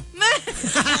 Maricho.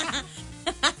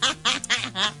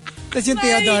 Tapos yung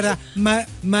Theodora,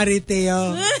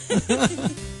 Mariteo.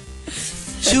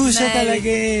 Chu siya talaga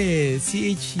eh.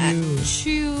 C-H-U.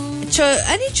 Chu.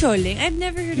 Ano yung Choleng? I've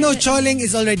never heard No, of it. Choleng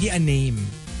is already a name.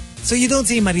 So you don't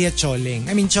say Maria Choleng.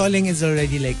 I mean, Choleng is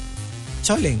already like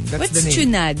Choleng. That's What's the name.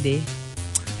 Tsunade?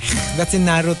 That's in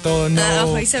Naruto.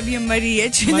 No. Okay, sabi yung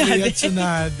Maria Tsunade. Maria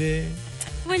Tsunade.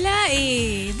 Wala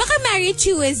eh. Baka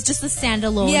Marichu is just a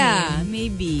standalone Yeah, name.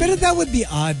 maybe. Pero that would be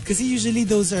odd kasi usually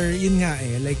those are, yun nga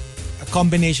eh, like a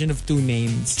combination of two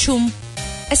names. Chum.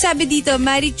 Sabi dito,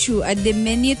 Marichu, a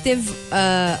diminutive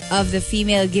of the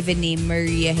female given name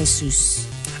Maria Jesus.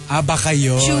 Ah, baka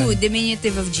yun. Chu,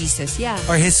 diminutive of Jesus. Yeah.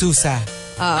 Or Jesusa.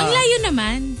 Ang layo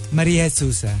naman. Maria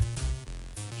Jesusa.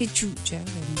 Hichucha.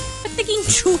 Ba't naging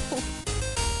Chu?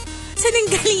 Saan ang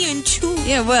galing yung Chu?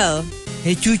 Yeah, well.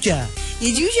 Hey, Chucha.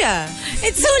 Hichucha.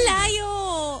 It's so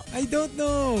layo. I don't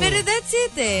know. Pero that's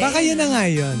it eh. Baka yun na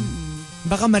nga yun.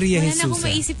 Baka Maria Wala na Jesusa. akong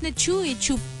maisip na Chu eh.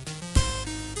 Chu.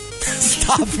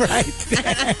 Stop right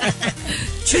there.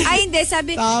 Ay, hindi.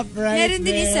 Sabi, Stop right meron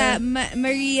din there. isa,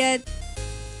 Maria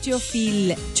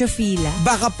Chofila.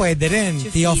 Baka pwede rin.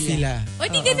 Teofila. O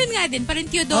di ganun nga din. Parang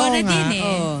Theodora Oo nga. din eh.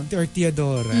 Oh. Or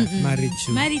Theodora. Marichu.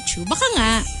 Marichu. Baka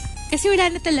nga. Kasi wala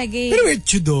na talaga eh. Pero wait,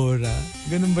 Chudora.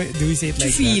 Ganun ba? Do we say it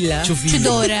like Chufila. that? Chufila.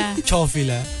 Chudora.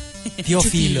 Chofila.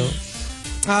 Teofilo.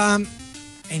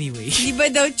 Anyway. Di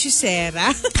ba daw Chusera?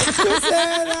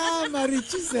 Chusera!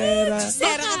 Marichusera.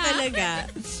 Chusera ka talaga.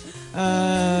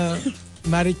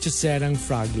 Marichuserang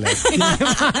Froglet.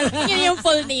 Yun yung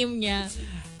full name niya.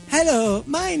 Hello,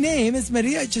 my name is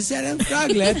Maria Chuserang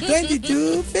Froglet,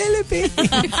 22, Philippines.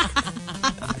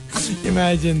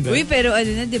 Imagine that. Uy, pero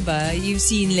ano na, di ba? You've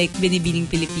seen like Binibining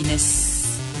Pilipinas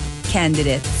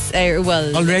candidates.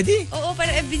 Well, Already? oo,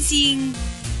 parang I've been seeing,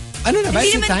 Ano na ba? hindi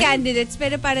Is it naman time? candidates,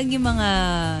 pero parang yung mga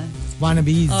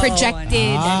Wannabes.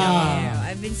 Projected.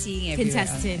 I've been seeing everywhere.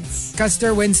 Contestants.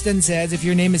 Custer Winston says, if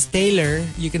your name is Taylor,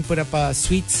 you can put up a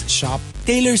sweets shop.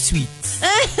 Taylor Sweets.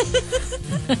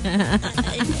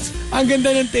 Ang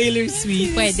ganda ng Taylor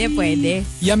Sweets. Pwede.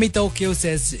 Yummy Tokyo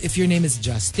says, if your name is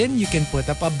Justin, you can put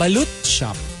up a balut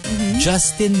shop.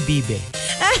 Justin Bibe.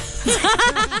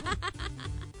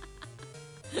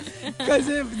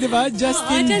 Kasi, di ba?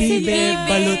 Justin Bibe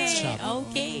balut shop.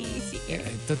 Okay. Sige.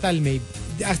 Total, may...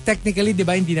 Technically, di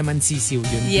ba, hindi naman sisiw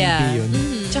yun. Yeah. Bibe yun.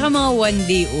 Tsaka mga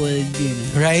one-day-old, yun.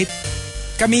 Right?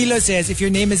 Camilo says, if your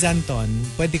name is Anton,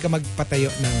 pwede ka magpatayo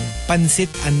ng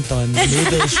Pansit Anton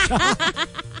noodle shop.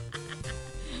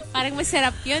 Parang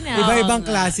masarap yun ah. Iba-ibang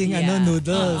klaseng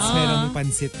noodles. Merong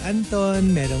Pansit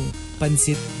Anton, merong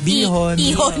Pansit Bihon.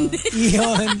 Ihon.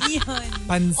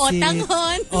 Pansit.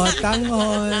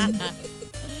 Otanghon.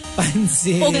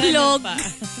 Pansit. Uglog.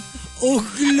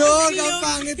 Uglog! Ang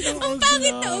pangit ng uglog. Ang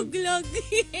pangit na uglog.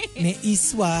 May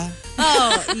iswa.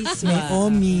 Oh, iswa. May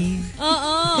omi.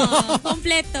 Oo.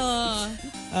 Kompleto.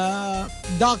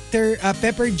 Dr.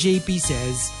 Pepper JP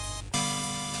says,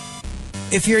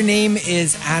 if your name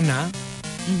is Anna,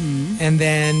 and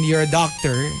then you're a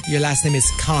doctor, your last name is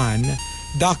Khan,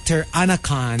 Dr. Anna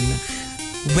Khan,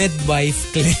 Midwife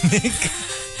Clinic.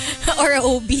 Or a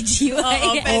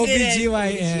OBGYN.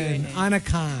 OBGYN. Anna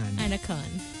Khan. Anacon.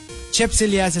 Chip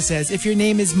Siliasa says, if your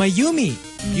name is Mayumi,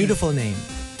 beautiful name,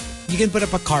 you can put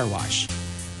up a car wash.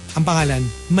 Ang pangalan,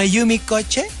 Mayumi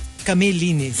Koche, kami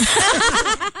linis.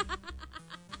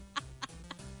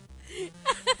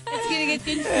 It's gonna get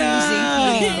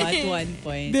confusing at one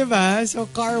point. Diba? So,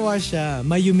 car wash siya.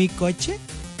 Mayumi Koche,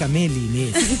 kami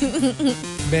linis.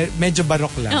 Medyo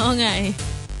barok lang. Oo nga eh.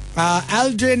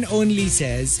 Aldrin only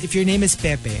says, if your name is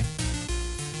Pepe,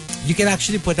 you can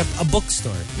actually put up a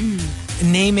bookstore.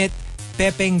 Name it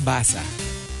Pepeng Basa.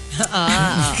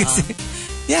 Kasi,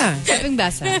 yeah. Pepeng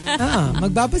Basa.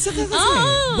 Magbabasa ka kasi.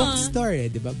 Bookstore eh,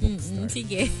 di ba? Bookstore.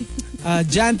 Sige.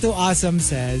 Jan to Awesome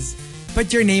says,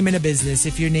 put your name in a business.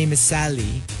 If your name is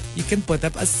Sally, you can put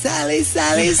up a Sally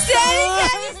store.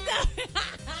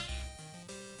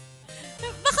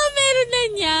 Baka meron na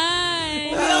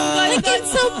niyan. Like in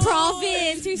some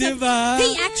province or something. Diba?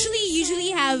 They actually usually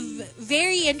have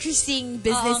very interesting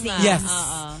business names. Yes.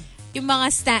 Yung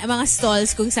mga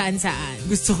stalls kung saan-saan.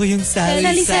 Gusto ko yung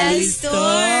Sally Sally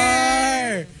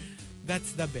store.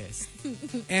 That's the best.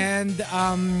 And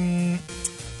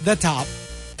the top,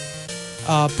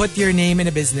 put your name in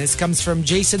a business, comes from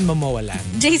Jason Momoalan.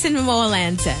 Jason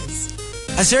Momoalan says,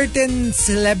 A certain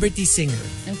celebrity singer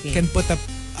Okay. can put up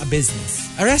a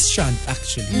business. A restaurant,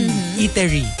 actually.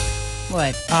 Eatery.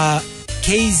 What?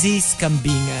 KZ's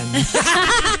Kambingan.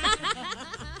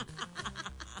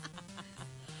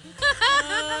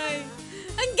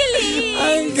 ang galing!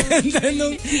 Ang ganda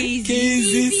nung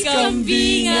KZ's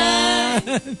Kambingan.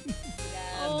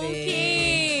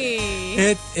 Okay.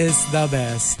 It is the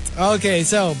best. Okay,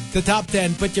 so the top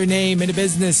 10, put your name in a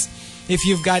business. If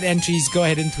you've got entries, go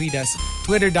ahead and tweet us.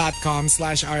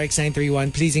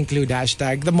 Twitter.com/RX931. Please include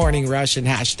hashtag The Morning Rush and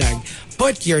hashtag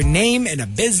put your name in a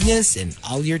business in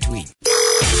all your tweets.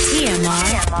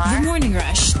 TMR. The Morning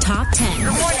Rush Top 10.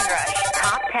 Morning Rush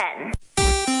Top 10.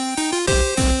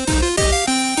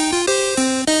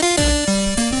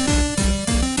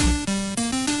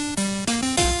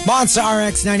 Monster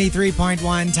RX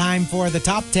 93.1, time for the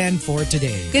top 10 for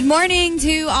today. Good morning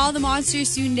to all the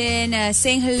monsters tuned in.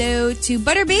 Saying hello to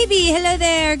Butter Baby. Hello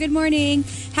there. Good morning.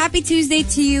 Happy Tuesday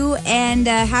to you, and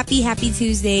happy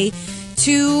Tuesday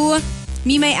to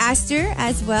Mimay Aster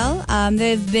as well.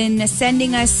 They've been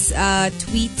sending us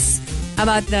tweets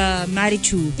about the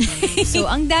Marichu. So,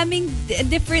 ang daming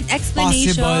different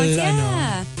explanations. Possible,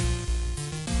 yeah.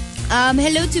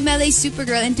 Hello to Melee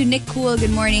Supergirl and to Nick Cool.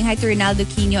 Good morning. Hi to Ronaldo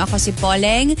Quino. Ako si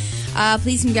Poleng.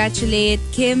 Please congratulate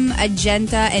Kim,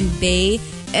 Agenta, and Bay.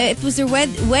 It was their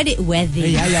wedding.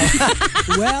 Yeah.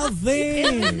 Their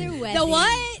Welding. wedding. The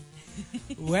what?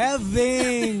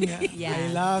 Welding. Yeah. I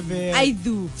love it. I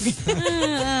do.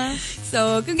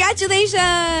 So, congratulations.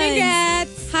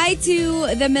 Congrats. Hi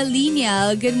to the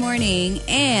Millennial. Good morning.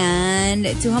 And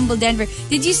to Humble Denver.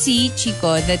 Did you see,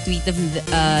 Chico, the tweet of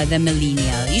the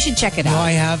Millennial? You should check it out. No,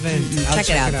 I haven't. I'll Check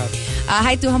it out.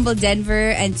 Hi to Humble Denver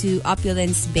and to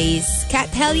Opulence Base. Kat,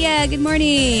 hell yeah. Good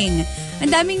morning. Ang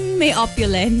daming may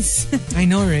opulence. I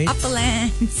know, right?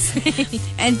 Opulence.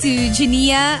 And to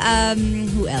Jania,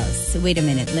 who else? Wait a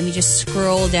minute. Let me just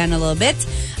scroll down a little bit.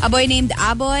 A boy named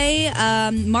Aboy.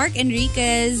 Mark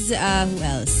Enriquez. Who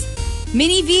else?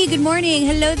 Minnie V, good morning.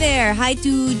 Hello there. Hi to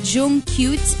Jung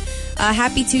Cute.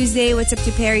 Happy Tuesday. What's up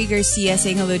to Perry Garcia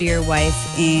saying hello to your wife.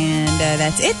 And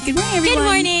that's it. Good morning, everyone. Good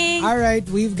morning. All right,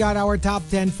 we've got our top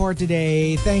 10 for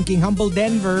today. Thanking Humble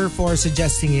Denver for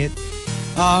suggesting it.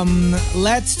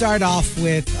 Let's start off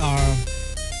with our...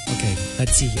 Okay,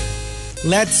 let's see here.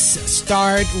 Let's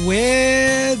start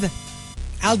with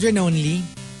Aldrin only.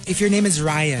 If your name is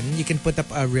Ryan, you can put up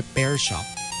a repair shop.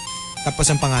 Tapos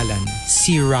ang pangalan,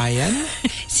 si Ryan.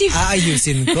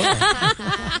 Aayusin ko.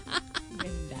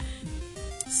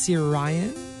 Si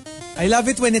Ryan? I love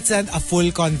it when it's a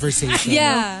full conversation.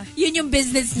 Yeah. Yun yung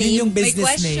business Yun name. yung My business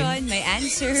question, name. my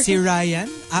answer. Si Ryan,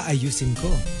 aayusin ko.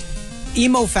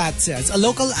 Emo Fat says, a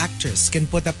local actress can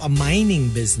put up a mining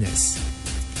business.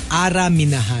 Ara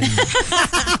Minahan.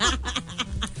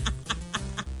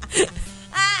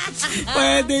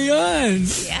 Pwede yun.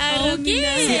 Si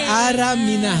Ara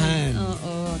Minahan.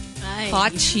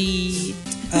 Hachi.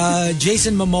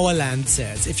 Jason Momoaland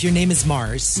says, if your name is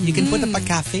Mars, you can put up a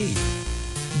cafe.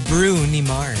 Brew ni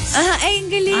Mars. Ay, ang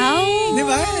galing. Oh.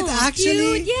 Diba? It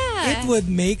actually, cute, yeah. it would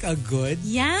make a good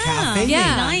Yeah. cafe.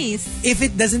 Yeah. name. Nice. If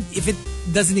it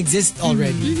doesn't exist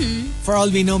already, for all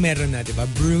we know, meron na, diba?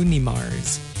 Brew ni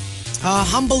Mars.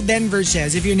 Humble Denver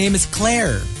says, if your name is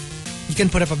Claire, you can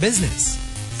put up a business.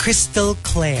 Crystal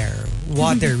Claire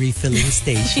Water Refilling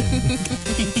Station.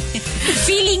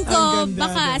 Feeling ko, Ang ganda,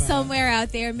 baka diba? somewhere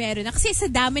out there meron na. Kasi sa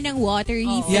dami ng water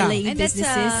Yeah. refilling And that's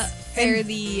businesses.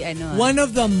 fairly, One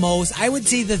of the most, I would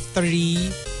say the three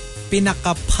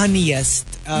pinaka-punniest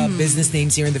business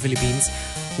names here in the Philippines.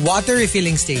 Water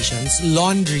refilling stations,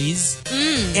 laundries,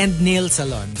 and nail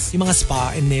salons. Yung mga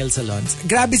spa and nail salons.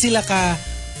 Grabe sila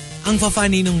ang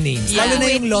fa-funny nung names. Yeah. Lalo na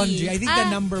yung Witty. laundry. I think the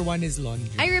number one is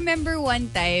laundry. I remember one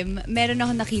time, meron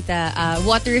ako nakita,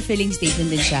 water refilling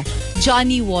station din siya.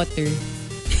 Johnny Water.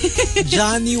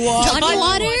 Johnny Walker. Johnny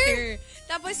Water?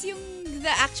 Tapos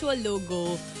the actual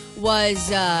logo was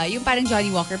yung parang Johnny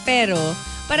Walker, pero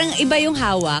parang iba yung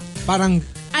hawak. Parang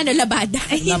Ano, labada?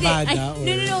 labada or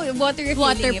No. Water refilling.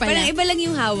 Water eh. pala. Parang iba lang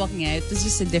yung hawak niya. It was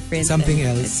just a different... Something It's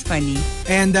else. funny.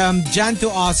 And Jan to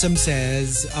Awesome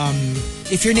says,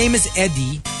 if your name is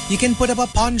Eddie, you can put up a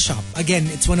pawn shop.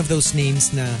 Again, it's one of those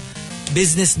names na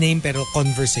business name pero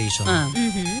conversation.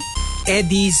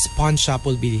 Eddie's pawn shop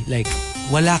will be like,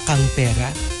 wala kang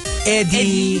pera?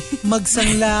 Eddie,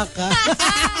 magsangla ka.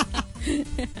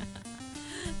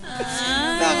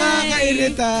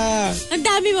 Nakakairita. Ang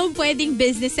dami mong pwedeng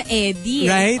business sa Eddie.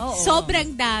 Right?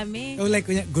 Sobrang dami. Oh, like,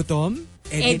 gutom?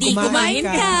 Eddie, kumain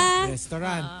ka.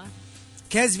 Restaurant.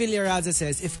 Kez Villaraza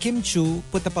says, if Kim Chu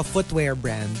put up a footwear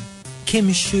brand,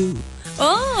 Kim Shu.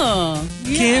 Oh!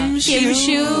 Kim Shu.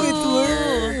 Shu. It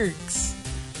works.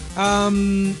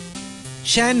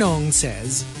 Shanong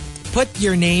says, put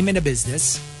your name in a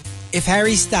business. If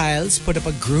Harry Styles put up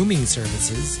a grooming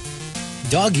services,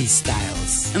 Doggy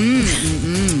Styles.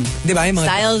 Di ba? Yung mga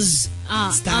Styles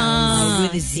Styles.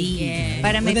 with a Z.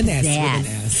 Para may With an S. With an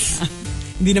pizzazz. S.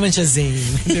 Hindi naman siya Zayn.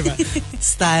 Di ba?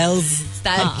 Styles.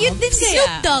 Cute din Snoop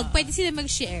kaya. Dogg, pwede sila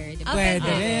mag-share. Diba?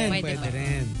 Pwede rin. Pwede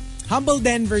rin. Humble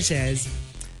Denver says,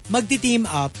 magti-team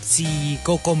up si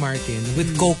Coco Martin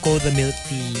with Coco the Milk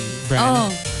Tea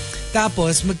brand.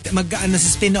 Tapos, sa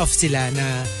spin-off sila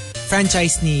na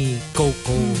franchise ni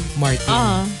Coco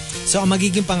Martin. So, ang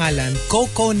magiging pangalan,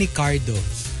 Coco Nicardo.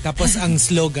 Tapos, ang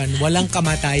slogan, walang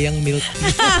kamatayang milk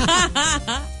tea.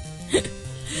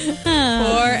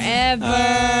 Forever.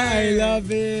 I love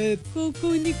it.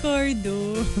 Coco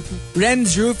Nicardo.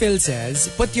 Renz Rufil says,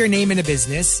 put your name in a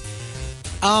business.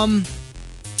 A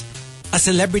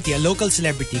celebrity, a local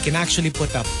celebrity can actually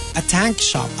put up a tank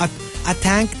shop, a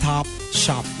tank top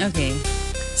shop. Okay.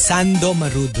 Sando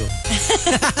Marudo.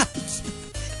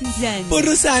 Zando.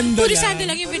 Puro Sando Puro lang. Sando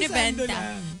lang yung Puro binibenta. Sando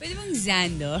lang. Pwede bang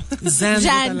Zando? Zando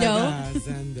Zando. talaga.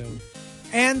 Zando.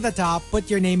 And the top, put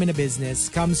your name in a business,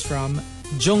 comes from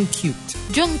Jung Cute.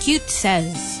 Jung Cute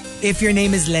says, If your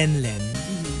name is Len Len,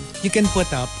 you can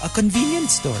put up a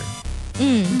convenience store.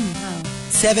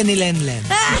 7-Eleven Len.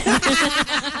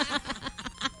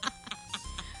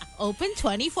 open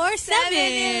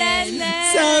 24/7.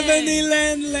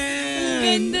 7-Eleven Len.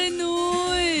 Ganda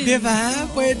nun. Diba?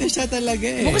 Pwede siya talaga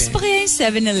eh. Bukas pa kaya yung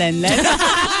 7-Eleven?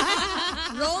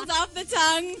 Rolled off the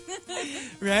tongue.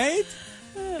 Right?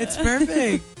 It's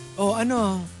perfect. Oh,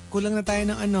 kulang na tayo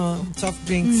ng soft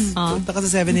drinks. Punta ka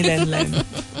sa 7-Eleven.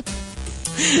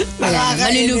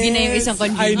 Malulugi na yung isang I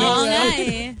convenience. know, Oo nga right?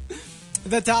 eh.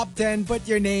 The top 10, put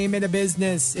your name in a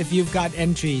business. If you've got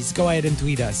entries, go ahead and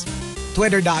tweet us.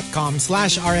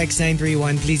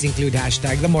 Twitter.com/RX931. Please include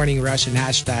hashtag The Morning Rush and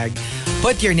hashtag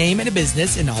put your name in a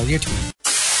business in all your tweets.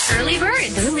 Early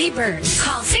birds. Early birds.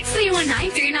 Call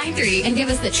 631-9393 and give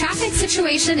us the traffic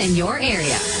situation in your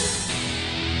area.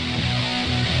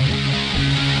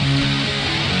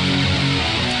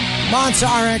 Monster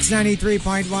RX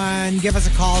 93.1. Give us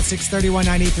a call,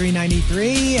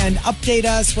 631-9393, and update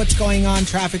us what's going on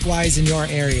traffic-wise in your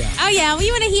area. Oh yeah,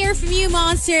 we want to hear from you,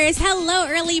 monsters.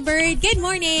 Hello, early bird. Good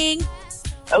morning.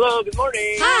 Hello, good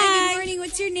morning. Hi, good morning.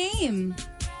 What's your name?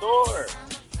 Thor.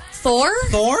 Thor?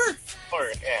 Thor? Thor,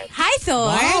 yes. Hi, Thor.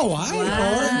 Wow, hi,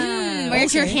 Thor.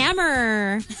 Where's your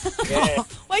hammer? Yes.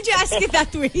 Why'd you ask it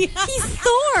that way? He's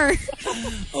Thor.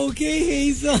 Okay,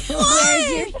 Hazel. Where's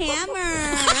your hammer?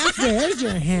 There's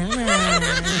your hammer.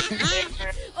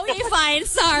 Okay, fine.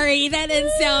 Sorry, that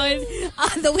didn't sound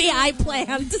the way I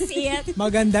planned to see it.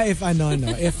 Maganda if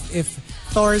if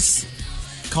Thor's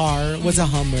car was a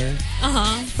Hummer.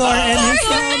 Thor and his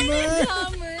Hummer.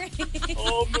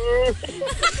 Homer.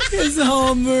 His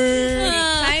Hummer.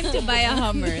 Time to buy a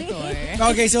Hummer, Thor.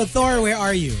 Okay, so Thor, where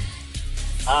are you?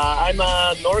 I'm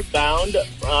northbound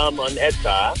on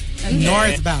EDSA.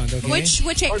 Northbound, okay? Which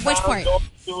Northbound part? going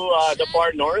to the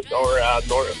far north or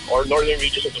northern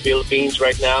regions of the Philippines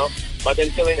right now. But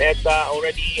until in EDSA,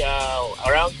 already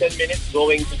around 10 minutes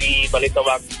going to the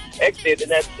Balitawak exit.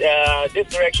 And that's, this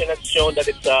direction has shown that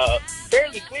it's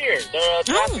fairly clear. The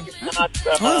traffic is not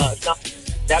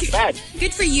that bad.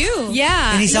 Good for you.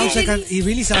 Yeah. And he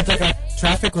really sounds like a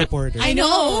traffic reporter. I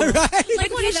know. Right?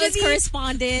 Like one of those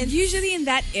correspondents. Usually in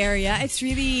that area, it's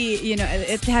really,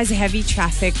 it has heavy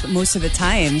traffic most of the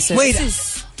time. So Wait, this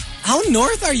is... how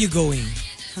north are you going?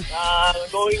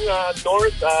 Going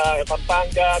north,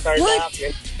 Pampanga, Tarlac,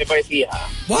 and Ecija.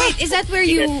 What? Wait, is that where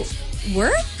you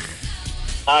work?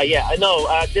 Yeah, I know.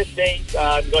 This day,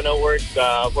 I'm gonna work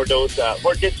for those.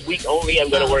 For this week only, I'm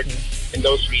gonna work in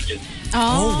those regions.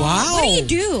 Oh, wow. What do you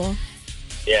do?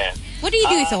 Yeah. What do you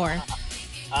do, Thor?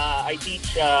 I teach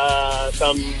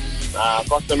some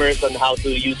customers on how to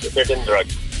use certain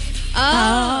drugs.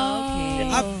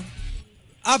 Oh,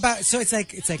 okay. So it's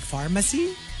like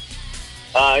pharmacy?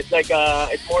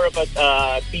 It's more of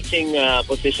a teaching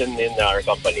position in our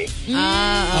company.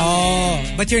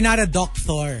 But you're not a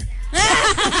doctor.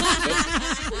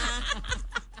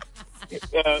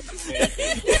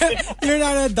 You're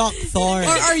not a doctor. Or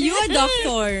are you a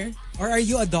doctor? Or are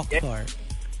you a doctor?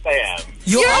 I am.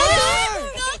 You're a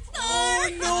doctor! Oh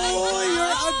no, you're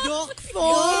a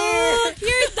doctor!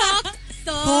 You're doctor.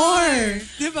 Thor!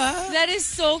 Diba? That is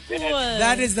so cool.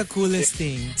 That is the coolest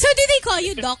thing. So do they call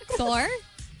you doctor?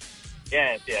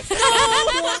 Yes.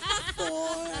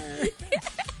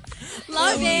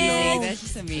 Love it. That's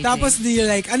just amazing. Tapos do you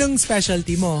like, anong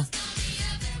specialty mo?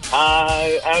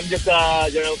 I'm just a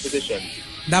general physician.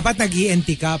 Dapat nag-ENT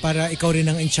ka para ikaw rin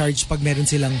ang in charge pag meron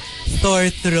silang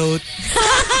sore throat.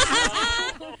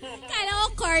 Kala ko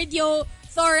cardio,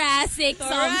 thoracic,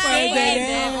 something. Pwede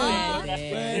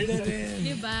rin.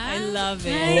 Diba? I love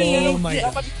it. Oh my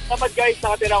God. Dapat guys,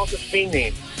 nakatira ako sa Spain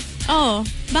eh. Oh,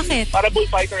 bakit? Para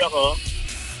bullfighter ako.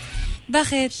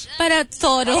 Bakit? Para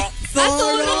toro.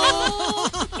 Toro!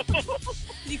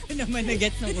 Hindi ko naman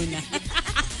na-get nung una.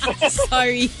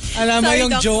 Sorry. Alam mo Sorry, yung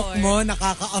doctor. joke mo,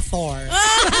 nakaka-Thor.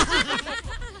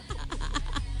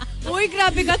 Uy,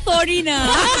 grabe ka, Tori na.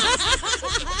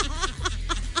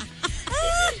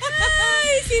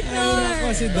 Ay, si Thor. Ako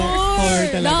si Doctor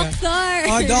talaga. Doctor.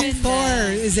 Oh, Doctor.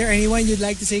 Is there anyone you'd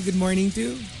like to say good morning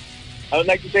to? I would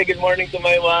like to say good morning to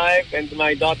my wife and to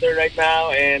my daughter right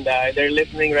now, and they're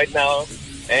listening right now.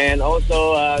 And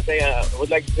also, would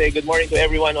like to say good morning to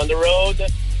everyone on the road.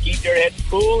 Keep your head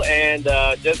cool and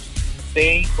just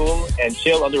stay cool and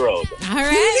chill on the road. All right.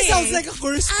 He really sounds like a I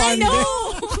correspondent.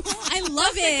 know. I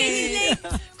love it.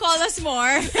 Call us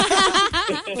more.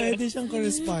 Pwede siyang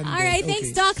correspondent. All right.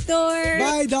 Thanks, Okay. Doctor.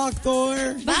 Bye,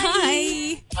 Doctor.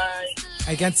 Bye. Bye.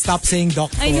 I can't stop saying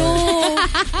Doctor. I know.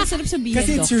 Masarap sabihin,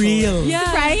 Kasi it's doctor. real. Yeah.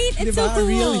 Right? It's Diba? so cool. A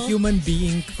real human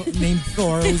being named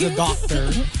Thor who's a doctor.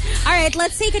 All right,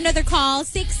 let's take another call.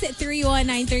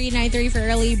 631-9393 for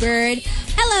early bird.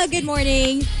 Hello, good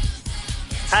morning.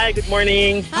 Hi, good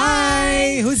morning.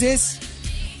 Hi. Who's this?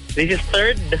 This is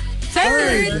Third.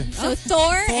 Third. So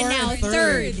Thor and now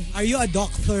third. Are you a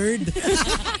doctor?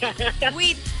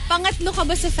 Wait, pangatlo ka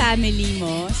ba sa family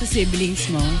mo? Sa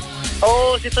siblings mo?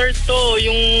 Oh, si Third to,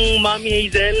 yung Mommy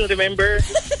Hazel, remember?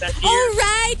 Last year. Oh,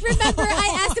 right. Remember,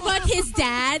 I asked about his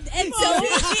dad. And so,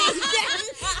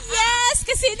 yes,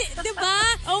 kasi, di ba?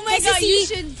 Oh my Kasi God, you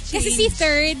should Kasi si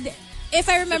Third, if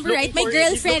I remember right, my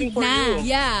girlfriend for na.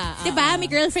 you. Yeah. Diba? May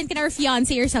girlfriend ka na or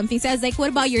fiancé or something. So I was like, what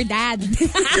about your dad?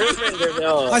 Girlfriend.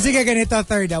 Oh. O sige, ganito,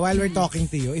 Third. While we're talking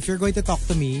to you, if you're going to talk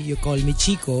to me, you call me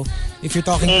Chico. If you're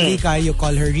talking to Rika, you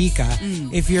call her Rika.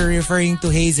 If you're referring to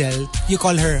Hazel, you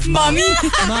call her Mommy!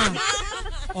 Ma.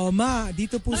 O ma,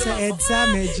 dito po sa EDSA,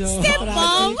 medyo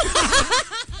Mom?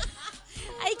 traffic.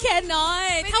 I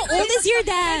cannot. How old is your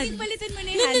dad? Palitan mo na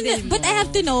yung No. handle mo. But I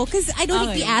have to know because I don't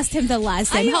think we Okay. asked him the last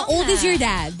time. Ayaw How old nga. is your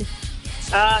dad?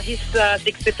 He's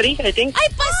 63, I think. Ay,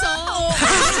 paso!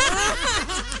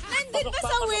 Nandun pa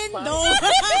sa window.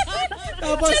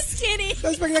 Tapos, Just kidding.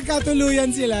 tapos pag nagkatuluyan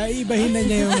sila, ibahin na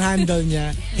niya yung handle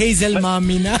niya. Hazel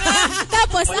Mommy na.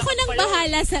 Tapos, ako nang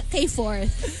bahala kay Fourth.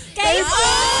 Kay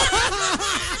Fourth!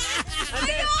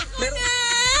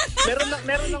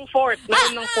 Meron ng fourth.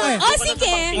 Meron ng fourth. Oh,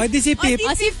 sige. O, di si Pip.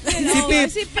 Oh, si Si Pip.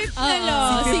 Si Pip Oo, na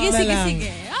lang. Pip sige, na sige, lang.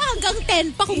 sige. Hanggang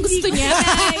 10 pa kung gusto niya.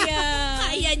 Kaya.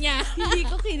 Kaya niya. Hindi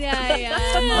ko kinaya.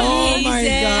 Oh my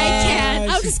God. I can't.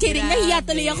 I was kidding. Nahiya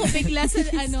tuloy ako bigla sa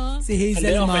Si Hazel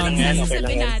Hindi, okay lang Mommy. yan, okay lang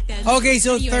sabi yan. natin. Okay,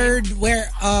 so Third,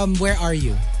 where are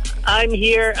you? I'm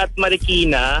here at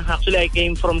Marikina. Actually, I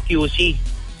came from QC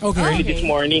Okay. early this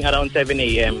morning around 7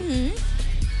 a.m.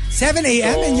 7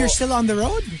 a.m. and So- you're still on the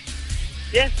road?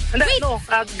 Yes.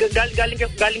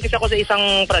 Galing kasi ako sa isang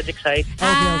project site.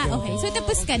 Okay. So,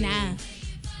 tapos ka na.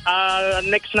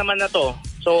 Next naman na to.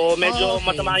 So, medyo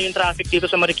masama yung traffic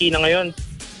dito sa Marikina ngayon.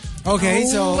 Okay,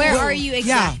 so... Where are you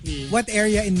exactly? Yeah, what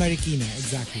area in Marikina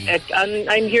exactly?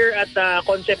 I'm here at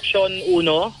Concepcion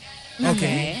 1.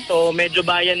 Okay. So, medyo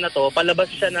bayan na to. Palabas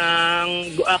siya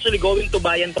ng... Actually, going to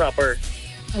bayan proper.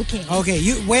 Okay. Okay,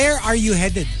 where are you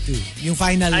headed to? Yung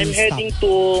final I'm stop. heading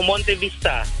to Monte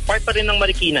Vista. Part pa rin ng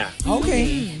Marikina.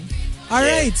 Okay. All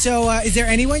right, so is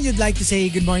there anyone you'd like to say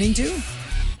good morning to?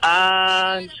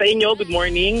 Sa inyo, good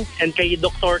morning. And kay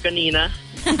Doktor kanina.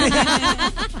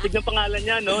 Tignan pangalan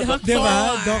niya, no? Di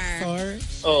ba? Doctor.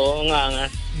 Oo, nga.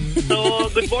 So,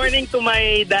 good morning to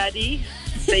my daddy.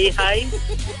 Say hi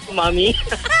to mommy.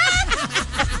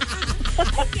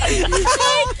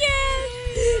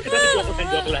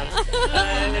 Joke lang.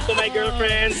 And to my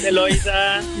girlfriend,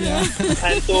 Eloisa. Yeah.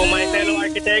 And to my fellow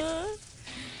architect.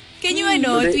 Can you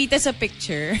tweet us a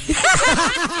picture?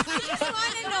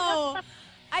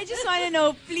 I just wanna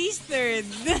know, please third.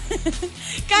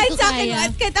 Kahit sa akin,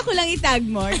 at kahit ako lang itag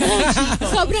mo.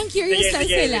 Sobrang curious lang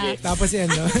sila. Tapos yung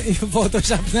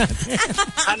Photoshop natin.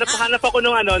 Hanap ako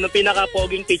nung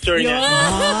pinaka-poging picture niya.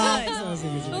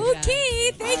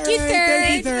 Okay, thank you,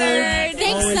 Alright, thank you, Third. Third.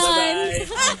 Thanks, son.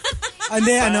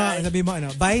 Hindi, sabi mo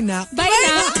bye, Nak. Bye,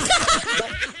 Nak.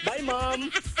 Bye,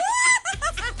 Mom.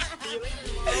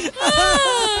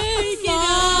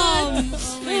 Mom.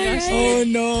 Oh,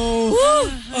 no.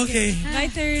 Okay. My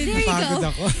third. Napagod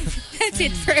ako. That's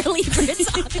it for Early Birds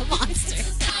on the Monster.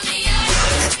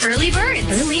 Early Birds.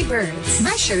 Early Birds.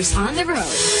 Rushers on the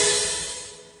road.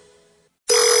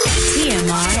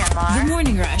 TMR. The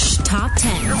Morning Rush Top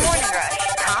 10. The Morning Rush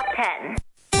Top 10.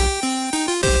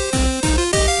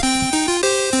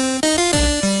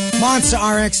 Monster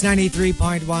RX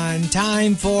 93.1.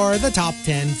 Time for the top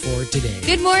 10 for today.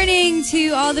 Good morning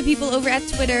to all the people over at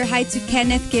Twitter. Hi to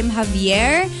Kenneth Kim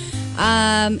Javier.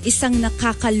 Isang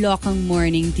nakakalokang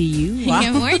morning to you. Wow.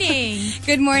 Good morning.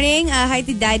 Good morning. Hi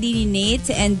to Daddy ni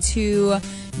Nate and to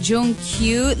Jung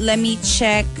Q. Let me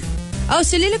check. Oh,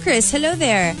 Solila Chris. Hello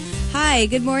there. Hi.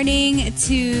 Good morning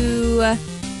to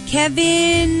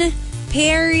Kevin,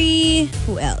 Perry.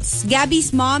 Who else?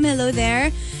 Gabby's mom. Hello there.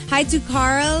 Hi to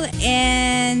Carl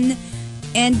and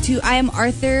to I am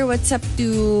Arthur. What's up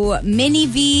to Minnie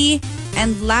V?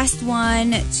 And last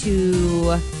one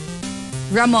to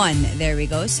Ramon. There we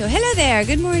go. So hello there.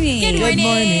 Good morning. Good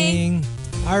morning.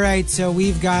 All right, so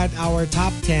we've got our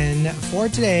top 10 for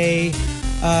today.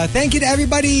 Thank you to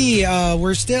everybody.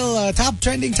 We're still a top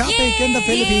trending topic in the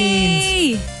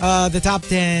Philippines. The top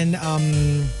 10.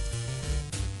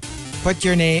 Put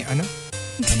your name. Ano?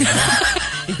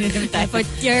 Put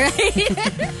your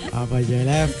Put your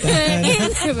left hand.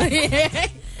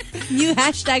 New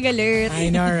hashtag alert. I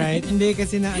know, right? Hindi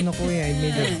kasi I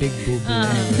made a big boo-boo.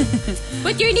 Anyway.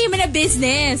 Put your name in a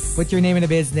business. Put your name in a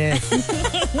business.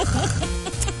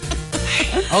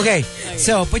 Okay,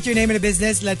 so put your name in a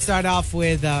business. Let's start off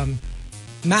with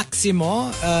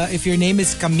Maximo. If your name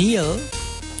is Camille,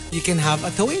 you can have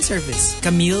a towing service.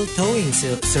 Camille Towing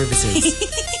Services.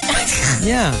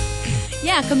 Yeah.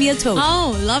 Yeah, Camille Tow.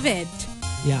 Oh, love it.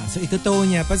 Yeah, so itutow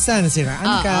niya. Pag saan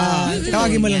nasiraan ka,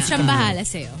 tawagin mo lang si Siyang Camille. bahala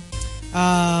sa'yo.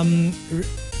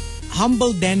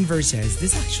 Humble Denver says,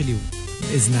 this actually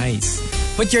is nice.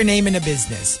 Put your name in a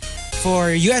business. For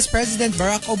US President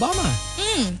Barack Obama.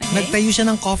 Nagtayo siya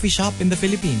ng coffee shop in the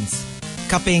Philippines.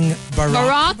 Kaping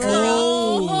Barack.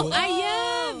 Oh,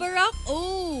 Barack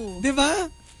O. Diba?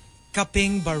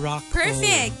 Kaping Barack.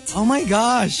 Perfect. Oh my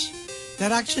gosh. That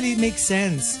actually makes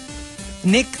sense.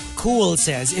 Nick Cool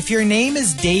says, if your name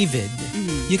is David,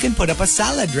 you can put up a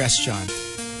salad restaurant.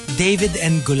 David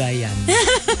and Gulayan.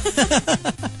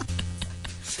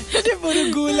 Kasi puro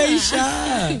gulay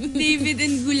siya. David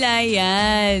and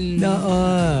Gulayan.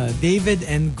 No, David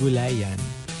and Gulayan.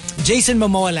 Jason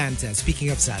Momoalan says, speaking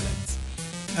of salads,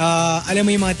 alam mo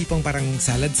yung mga tipong parang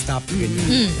salad stop,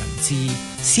 ganyan. Si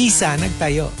Sisa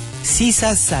nagtayo.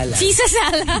 Sisa Salad. Sisa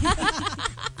salad.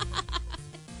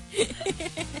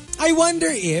 I wonder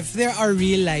if there are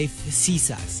real life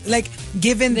Sisas. Like,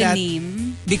 given The that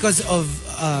name. because of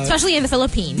Especially in the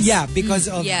Philippines. yeah, because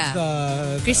of yeah.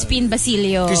 the Crispin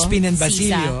Basilio. Crispin and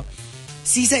Basilio.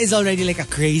 Sisa is already like a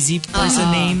crazy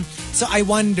person name. So I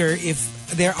wonder if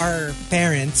there are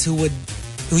parents who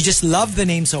just love the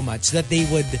name so much that they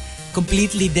would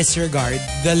completely disregard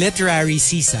the literary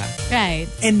Sisa Right.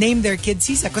 and name their kid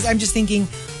Sisa. Because I'm just thinking,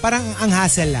 parang ang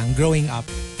hassle lang growing up.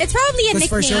 It's probably a Because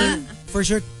nickname. for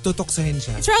sure, tutoksohin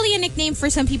siya. It's probably a nickname for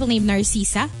some people named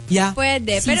Narcisa. Yeah.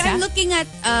 Pwede. Pero Sisa? I'm looking at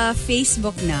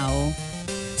Facebook now.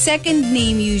 Second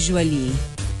name usually.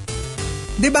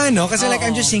 Diba, no? Kasi like,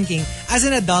 I'm just thinking, as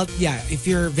an adult, yeah, if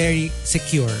you're very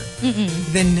secure,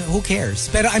 then who cares?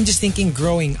 Pero I'm just thinking,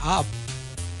 growing up,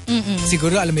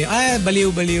 siguro, alam mo yun,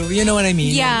 baliw-baliw. You know what I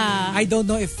mean? Yeah. I don't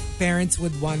know if parents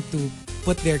would want to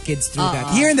put their kids through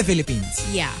that. Here in the Philippines.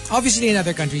 Yeah. Obviously, in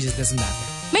other countries, it doesn't matter.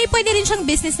 May pwede rin siyang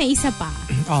business na isa pa.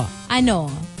 Oh.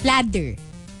 Ladder.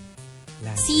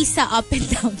 Sisa up and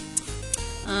down.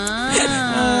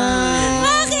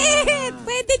 Bakit?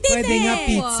 Pwede din Pwede nga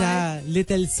pizza.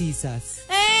 Little Sisas.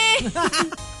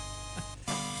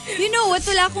 You know what?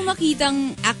 Wala akong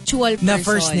makitang actual person. Na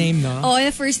first name, no? Oo,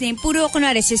 na first name. Puro,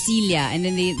 kunwari, Cecilia. And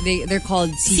then they're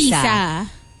called Sisa. Sisa.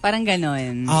 Parang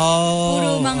ganon. Oh. Puro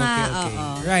mga,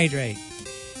 okay. Right.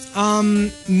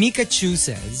 Mika Chu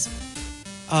says,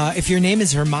 if your name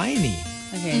is Hermione,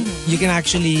 Okay. you can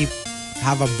actually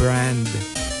have a brand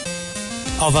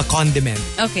of a condiment.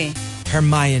 Okay.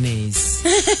 Hermione's.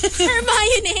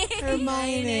 Hermione.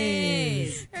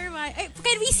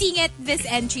 Can we sing it, this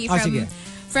entry sige.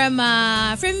 from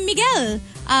Miguel,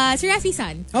 Sir Rafi's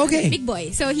son. Okay. Big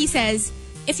boy. So he says,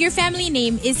 if your family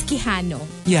name is Quijano,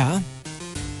 Yeah.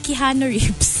 Quijano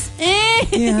ribs.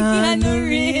 Quijano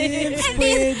ribs. And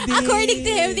then, according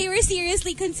to him, they were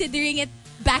seriously considering it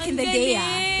back in the day.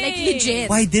 Like legit.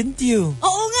 Why didn't you?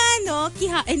 Oo nga, no?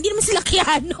 Hindi naman sila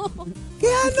Quijano.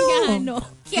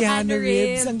 Quijano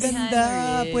ribs. Ang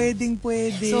ganda.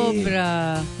 Pwede.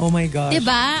 Sobra. Oh my gosh.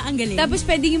 Diba? Ang galing. Tapos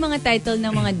pwede yung mga title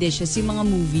ng mga dishes, yung mga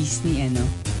movies ni ano.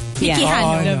 Ni Quijano.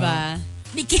 Oo, Diba?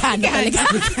 Ni Quijano talaga.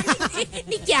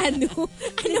 Ni Quijano.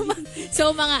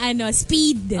 So mga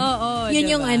speed. Oo, Yun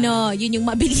diba? yun yung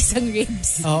mabilisang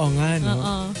ribs. Oo nga, no?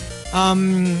 Oo.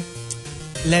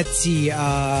 Let's see.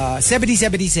 70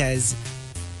 says,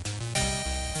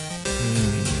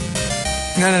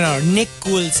 No. Nick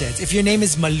Cool says, if your name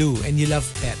is Malu and you love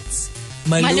pets,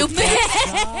 Malu Pet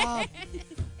Shop.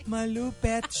 Malu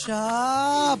Pet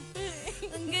Shop.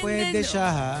 Pwede siya,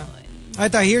 ha?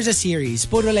 Ito, here's a series.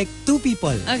 Puro like 2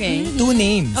 people. Okay. 2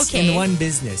 names Okay. in one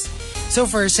business. So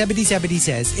first, 70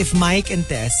 says, if Mike and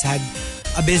Tess had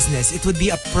a business, it would be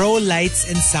a Pro Lights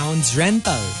and Sounds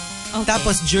rental. Okay.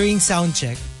 Tapos during sound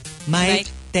check, Mike,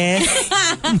 Tess,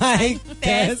 Mike,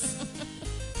 Tess.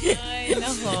 Ay,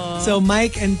 nako. So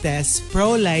Mike and Tess,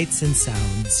 Pro Lights and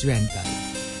Sounds rental.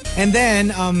 And then,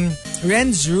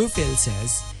 Renz Rufil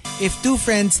says, if 2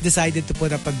 friends decided to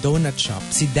put up a donut shop,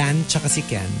 si Dan tsaka si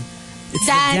Ken, it's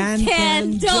Dan the Ken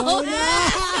Donut.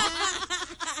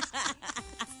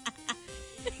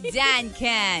 Dan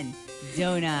Can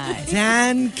Donut.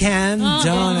 Dan Can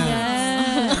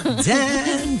Donut.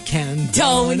 Dan Can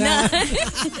Donut.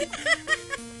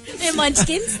 May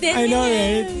munchkins din. I know,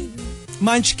 right?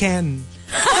 Munchkin.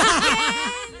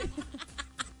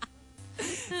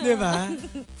 Diba?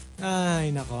 Ay,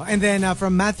 nako. And then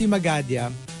from Matthew Magadia,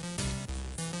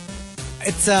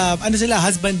 it's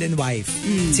husband and wife.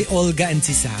 Si Olga and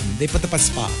si Sam. They put up a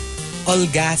spa.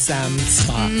 Olga, Sam,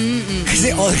 spa.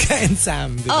 Kasi Olga and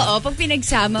Sam. Diba? Oo, pag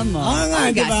pinagsama mo. Oo nga,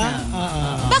 Olga, diba?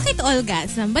 Sam. Bakit Olga,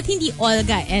 Sam? Ba't hindi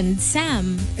Olga and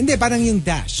Sam? Hindi, parang yung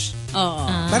dash. Oo.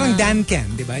 Parang Dan Ken,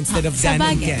 diba? Instead of Dan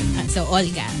and Ken. So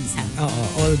Olga and Sam. Oo,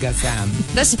 Olga, Sam.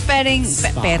 Tapos pairing.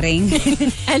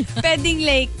 Pwedeng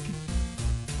like,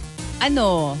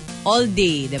 all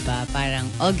day, diba? Parang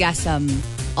orgasm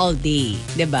all day,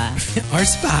 diba? Or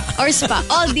spa. Or spa.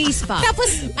 All day spa.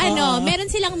 Tapos,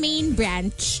 meron silang main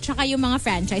branch, tsaka yung mga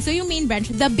franchise. So yung main branch,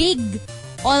 the big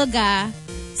Olga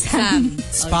Sam.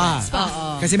 Spa.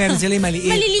 Oo. Kasi meron sila yung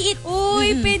maliit. Maliliit.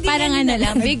 Uy, pwede Parang na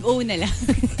lang. Big O na lang.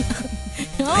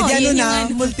 Ay, yun na,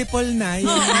 yung multiple na.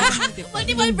 Yun.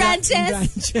 multiple branches.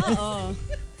 Oo.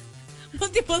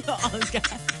 Multiple Olga.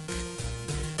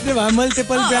 Diba?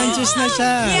 Multiple branches na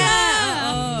siya.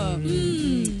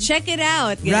 Check it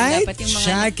out. Ganun Right? dapat yung mga,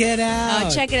 Check it out.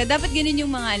 check it out. Dapat ganun yung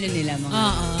mga nila, mga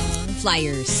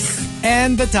flyers.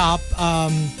 And the top,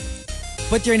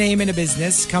 put your name in a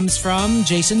business comes from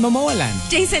Jason Momoaland.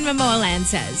 Jason Momoaland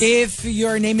says, If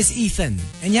your name is Ethan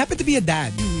and you happen to be a dad,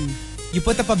 you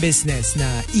put up a business na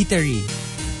eatery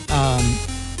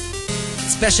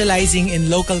specializing in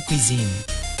local cuisine.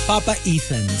 Papa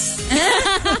Ethan's.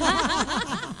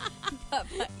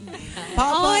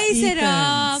 Papa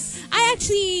sarap. Ethan's. I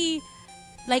actually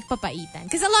like papaitan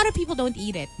because a lot of people don't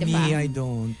eat it, diba? Me, I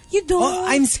don't. You don't? Oh,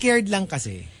 I'm scared lang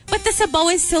kasi. But the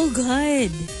sabaw is so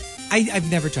good.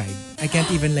 I've never tried. I can't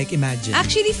even imagine.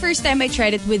 Actually, first time I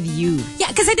tried it with you.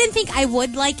 Yeah, because I didn't think I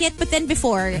would like it, but then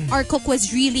before, our cook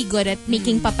was really good at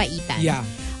making papaitan. Yeah.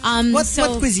 What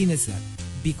cuisine is that?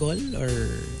 Bicol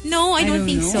or No, I don't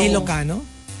think so. Ilocano?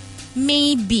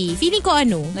 Maybe. Feeling ko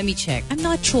Let me check. I'm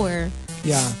not sure.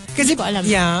 Yeah. Kasi ko alam.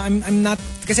 yeah, I'm not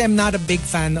kasi I'm not a big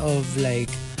fan of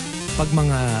pag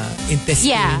mga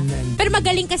intestine. Yeah. And, Pero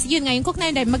magaling kasi yun nga, yung cook na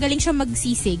yun, magaling siya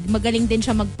magsisig, magaling din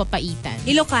siya magpapaitan.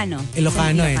 Ilocano.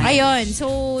 Ilocano eh. Ayun.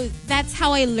 So, that's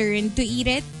how I learned to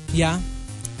eat it. Yeah.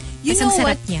 You Mas know ang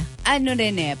sarap what? niya. Ano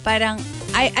rin parang,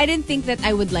 I didn't think that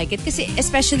I would like it kasi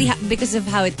especially because of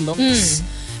how it looks.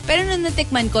 Pero nung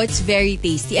natikman ko, it's very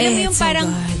tasty. Alam mo yung It's so parang,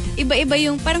 good. iba-iba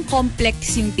yung, parang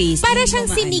complex yung taste. Para Hindi siyang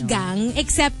mo maano. sinigang,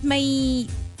 except may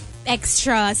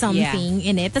extra something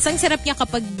in it. Tapos ang sarap niya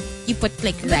kapag you put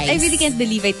like rice. I really can't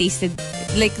believe I tasted,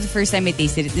 like the first time I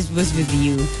tasted it, this was with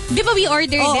you. Di ba we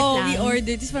ordered it lang? we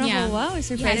ordered. This one, wow,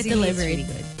 surprisingly it's really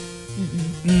good.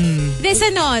 There's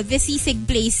the Sisig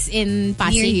place in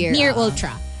Pasig, near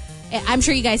Ultra. I'm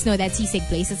sure you guys know that Sisig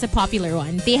place. It's a popular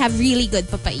one. They have really good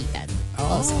papaitan.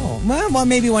 Oh, well,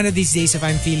 maybe one of these days if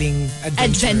I'm feeling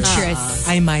adventurous,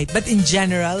 I might. But in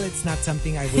general, it's not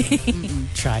something I would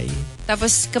try.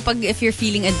 Tapos kapag if you're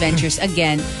feeling adventurous,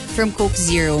 again, from Coke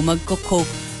Zero, magko-Coke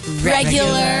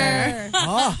regular.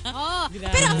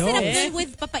 Pero ang sarap din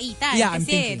with papaitan. Yeah, I'm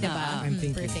kasi, thinking. Diba? I'm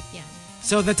thinking. Perfect yan.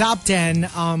 So the top 10,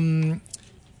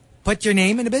 put your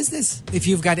name in a business. If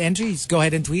you've got entries, go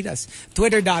ahead and tweet us.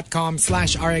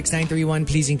 Twitter.com/RX931.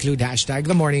 Please include hashtag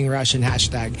The Morning Rush and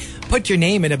hashtag put your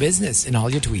name in a business in all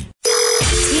your tweets.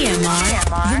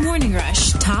 TMR. The Morning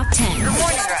Rush Top 10. The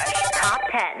Morning Rush Top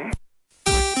 10.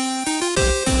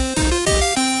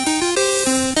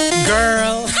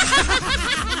 Girl.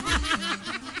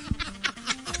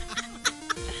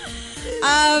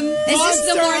 Is this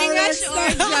the Monster Morning Rush RX. or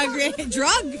Drag Race?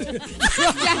 Drug?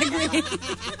 Drag Race.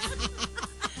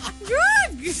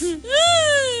 Drug!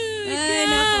 Ay,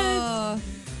 nako.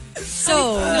 So,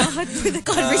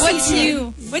 what's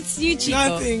new? What's new, Chico?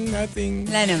 Nothing.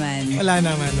 Wala naman. Wala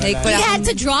naman. Like, You had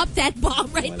to drop that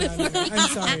bomb right before. I'm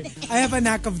sorry. I have a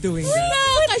knack of doing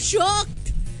that. I'm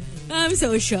shocked. I'm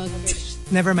so shocked.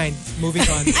 Never mind. Moving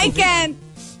on. I can't.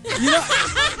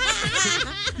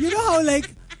 You know how like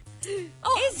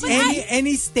Oh,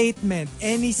 any statement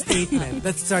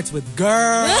that starts with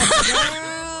girl,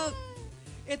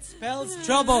 it spells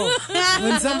trouble.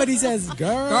 When somebody says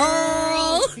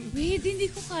girl. Wait, hindi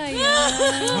ko kaya.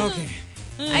 Okay.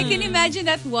 I can imagine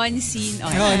that one scene.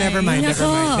 Oh, never mind.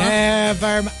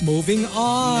 Moving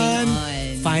on.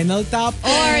 Final top 10.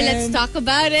 Or let's talk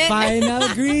about it. Final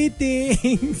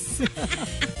greetings.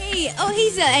 Hey,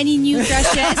 Hazel, any new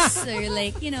crushes? Or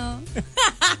like,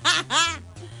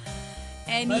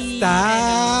 any...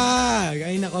 Basta.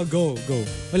 Ay, nako. Go.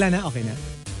 Wala na? Okay na?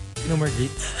 No more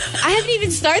greets? I haven't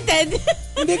even started.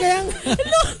 Hindi kaya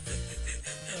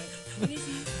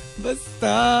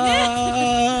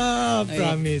Basta.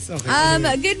 Promise.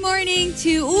 Okay. Good morning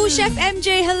to Chef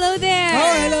MJ. Hello there.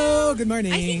 Oh, hello. Good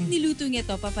morning. I think niluto niya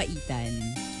to, papaitan.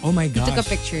 Oh my He gosh. took a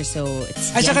picture, so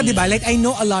it's At saka yummy. diba, like I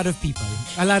know a lot of people,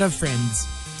 a lot of friends,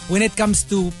 when it comes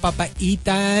to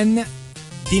papaitan,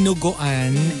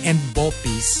 dinuguan, and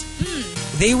bopis,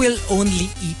 they will only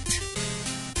eat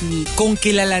meat kung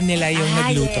kilala nila yung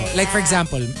nagluto. Yeah. Like for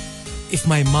example, if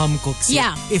my mom cooks it,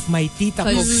 Yeah. if my tita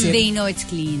cooks Because it, they know it's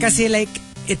clean. kasi like,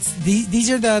 these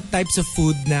are the types of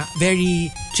food na very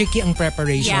tricky ang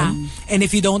preparation. Yeah. And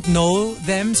if you don't know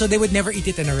them, so they would never eat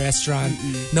it in a restaurant,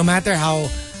 no matter how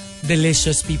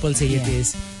delicious people say it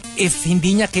is. If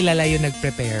hindi niya kilala yung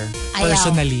nag-prepare,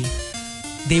 personally,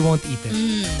 they won't eat it.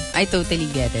 I totally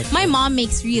get it. My mom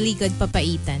makes really good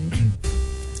papaitan.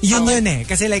 Yun eh.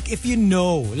 Kasi like, if you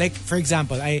know, like for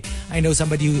example, I know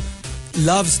somebody who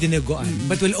loves dinuguan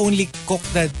but will only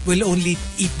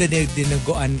eat the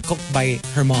dinuguan cooked by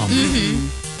her mom.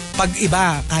 Pag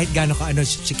iba, kahit gaano ka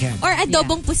she can. Or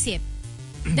adobong pusit.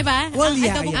 Diba? Well, Ang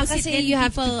yeah, adobong yeah. pusit, Kasi you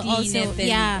have to people clean also, it.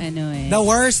 And, The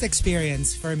worst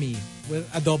experience for me with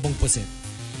adobong pusit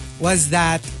was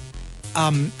that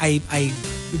I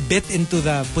bit into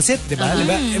the pusit, diba?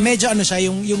 Diba? Medyo siya,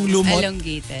 yung lumot.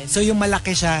 elongated. So yung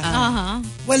malaki siya.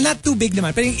 Well, not too big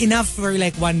naman, pero yung enough for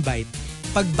like one bite.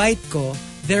 Pag bite ko,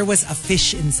 there was a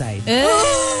fish inside.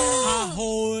 A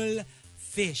whole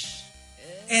fish.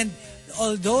 And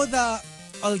although the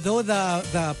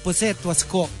pusit was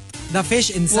cooked, the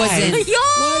fish inside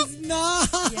was not.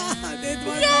 It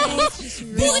was the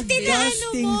most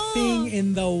disgusting thing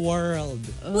in the world.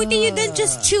 Buti you didn't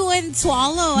just chew and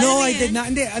swallow. No, Ano I yan? did not.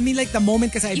 Hindi, I mean like the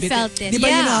moment kasi I You bit felt it. Di ba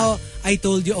Yeah. you know how I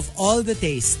told you of all the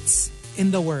tastes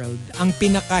in the world, ang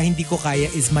pinaka hindi ko kaya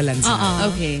is malansa.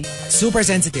 Okay. Super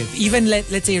sensitive. Even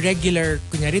let's say regular,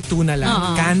 kunyari tuna lang,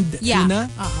 canned tuna.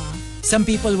 Some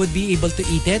people would be able to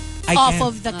eat it. I Off can't.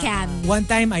 of the can. One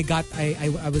time I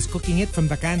was cooking it from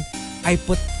the can. I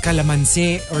put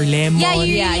calamansi or lemon. Yeah,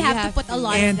 you really you have to have put a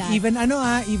lot and of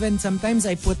that. even sometimes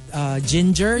I put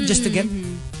ginger just to get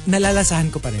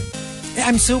nalalasahan ko pa rin.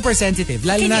 I'm super sensitive.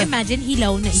 Lalo Can na you imagine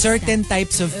hilaw na isda? certain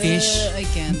types of fish. I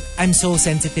can't. I'm so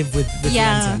sensitive with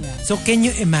Yeah. lansa. So can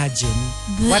you imagine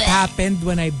what happened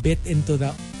when I bit into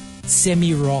the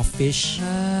semi-raw fish?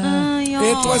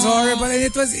 It was horrible and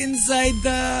it was inside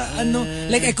the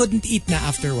like I couldn't eat na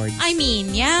afterwards. I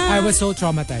mean, yeah. I was so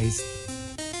traumatized.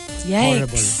 Yikes.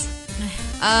 Horrible.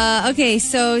 Okay,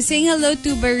 so saying hello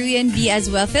to Baruyan B as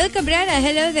well. Phil Cabrera,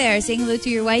 hello there. Saying hello to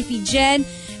your wifey Jen,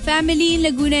 family in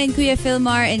Laguna, and Kuya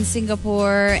Philmar in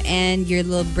Singapore, and your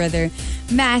little brother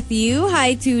Matthew.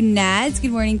 Hi to Nads.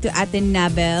 Good morning to Ate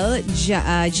Nabel,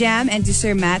 Jam, and to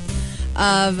Sir Matt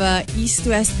of East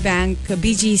West Bank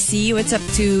BGC. What's up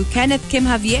to Kenneth Kim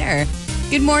Javier?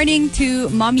 Good morning to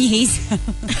Mommy Hazel.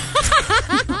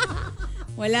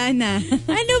 Wala na.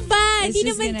 Ano ba? Hindi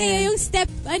naman kayo yung step,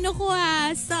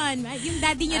 son. Yung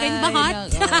daddy nyo rin ba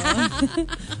hot?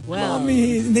 Well,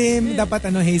 Mommy, hindi, dapat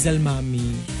Hazel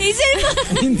Mommy. Hazel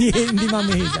Mommy? hindi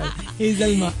Mommy Hazel.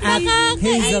 Hazel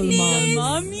Hazel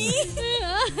Mommy.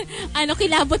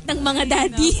 Kilabot ng mga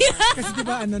daddy. Kasi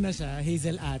diba na siya,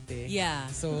 Hazel Ate. Yeah.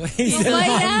 So, Hazel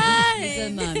Mommy. Hazel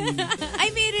Mommy.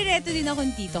 Ay, may rereto din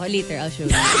akong tito. Later, I'll show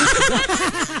you.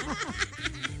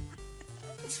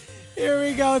 Here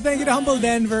we go. Thank you to Humble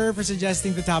Denver for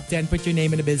suggesting the top 10. Put your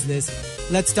name in a business.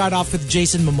 Let's start off with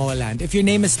Jason Momoland. If your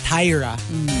name is Tyra,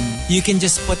 you can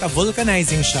just put a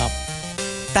vulcanizing shop.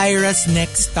 Tyra's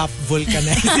Next Stop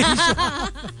Vulcanizing Shop.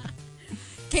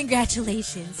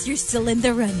 Congratulations. You're still in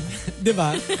the running.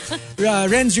 Diba?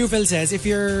 Renz Rufel says, if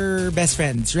your best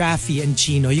friends, Rafi and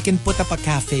Chino, you can put up a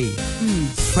cafe.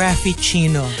 Rafi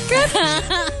Chino.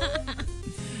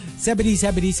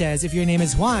 Sebedi says, if your name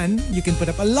is Juan, you can put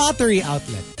up a lottery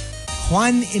outlet.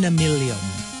 Juan in a Million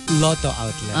Lotto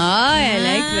outlet. Oh, I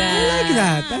like that. I like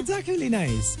that. That's actually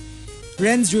nice.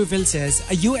 Renz Rufel says,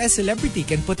 a US celebrity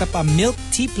can put up a milk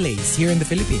tea place here in the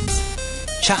Philippines.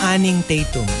 Chaaning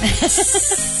Tatum.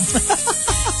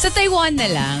 Sa Taiwan na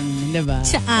lang, diba?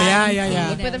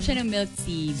 Yeah. Put up siya ng milk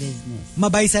tea business.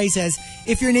 Mabaysay says,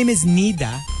 if your name is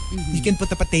Nida, you can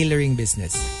put up a tailoring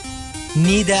business.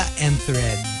 Nida and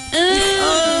Thread.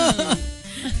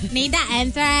 Nida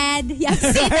and Thread. You have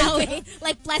to say it that way.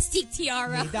 Like plastic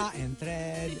tiara. Nida and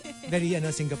Thread. Very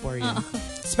Singaporean.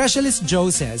 Specialist Joe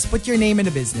says, put your name in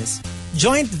a business.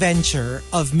 Joint venture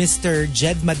of Mr.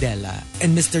 Jed Madela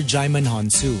and Mr. Jaiman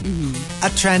Honsu. A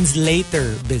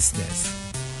translator business.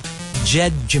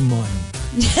 Jed Jimon.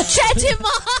 Jed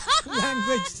Jimon!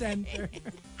 Language Center.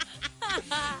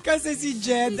 Kasi si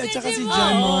Jed at saka si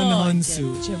Jaimon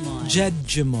Honsu. Jed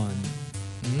Jimon.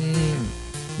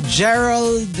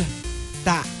 Gerald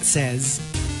Ta says,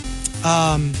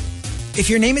 if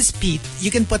your name is Pete, you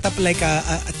can put up like a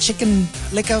chicken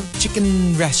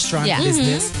restaurant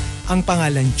business. Ang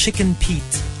pangalan, Chicken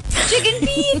Pete. Chicken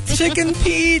Pete! Chicken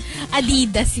Pete!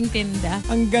 Adidas yung tinda.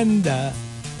 Ang ganda.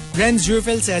 Renz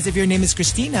Rufel says, if your name is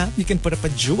Christina, you can put up a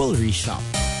jewelry shop.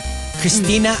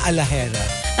 Christina Alajera.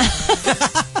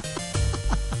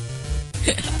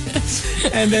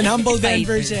 And then Humble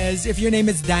Denver says, if your name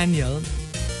is Daniel,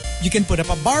 you can put up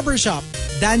a barber shop.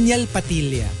 Daniel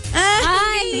Patilla.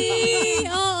 Ay!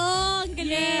 Oo, ang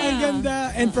galing. Ang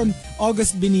ganda. And from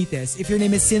August Benitez, if your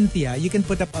name is Cynthia, you can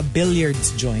put up a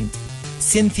billiards joint.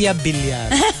 Cynthia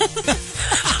Billiard.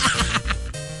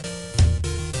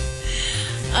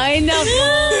 Ay, naku.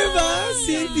 Diba?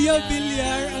 Cynthia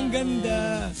Villar, ang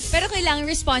ganda. Pero kailangan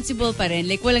responsible pa rin.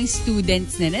 Like, walang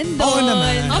students na nandun. Oo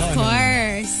naman. Of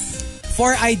course.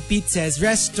 Four-Eyed Pete says,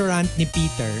 restaurant ni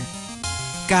Peter.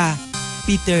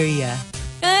 Ka-Peteria.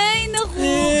 Ay, naku.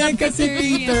 Kasi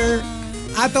Peter.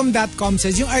 Atom.com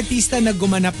says, yung artista na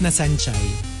gumanap na Sanchay,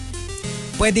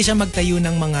 pwede siya magtayo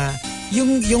ng mga,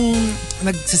 yung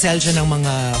nagsasell siya ng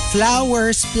mga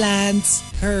flowers, plants,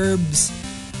 herbs.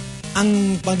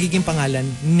 Ang magiging pangalan,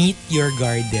 Meet Your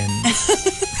Garden.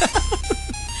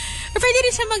 Pwede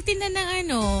rin siya magtinda ng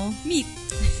meat.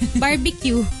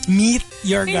 Barbecue. Meet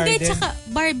Your Garden. Hindi, tsaka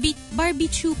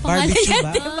barbecue pangalan Barbecue niya,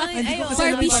 ba? diba? Hindi ko kasi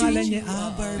alam pangalan niya.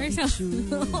 Barbecue.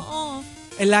 Oo.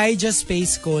 Elijah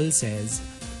Space Cole says,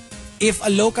 if a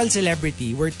local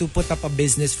celebrity were to put up a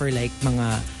business for like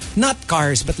mga, not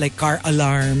cars, but like car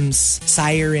alarms,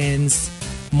 sirens,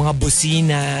 mga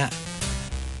busina,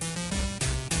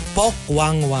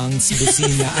 Pokwangwang's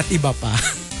busina at iba pa.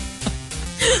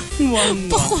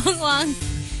 Pokwangwang.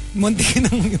 Munti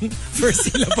nang yung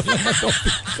first syllable na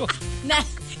topic ko.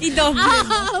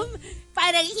 I-double.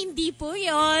 Parang hindi po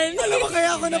yun. Alam mo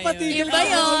kaya ako napatigil. Iba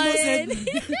yun.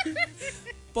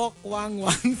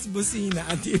 Pokwangwang's busina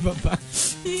at iba pa.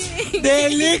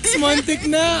 Delix,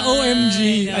 montik na.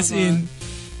 OMG. As in,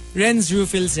 Renz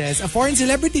Rufil says, a foreign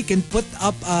celebrity can put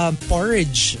up a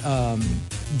porridge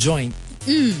joint.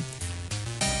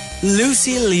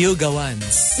 Lucy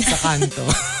Liugawans sa kanto.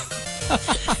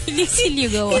 Lucy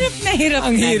Liugawans. Hirap na hirap.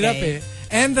 Ang hirap eh.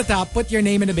 And the top, put your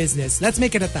name in a business. Let's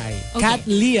make it a tie. Okay. Kat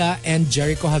Leah and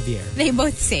Jericho Javier. They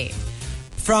both say.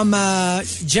 From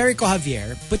Jericho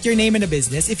Javier, put your name in a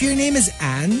business. If your name is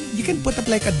Anne, you can put up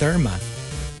like a derma.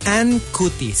 Ann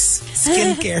Cutis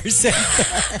Skincare Center.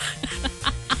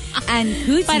 And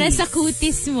Cuties. Para sa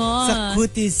cuties mo. Sa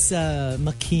Cutis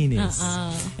Makinis.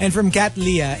 And from Kat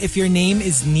Leah, if your name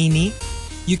is Nini,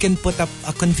 you can put up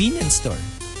a convenience store.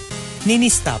 Nini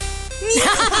Stop.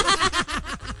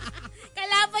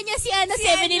 Kalaban niya si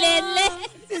 7-Eleven.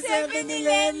 Si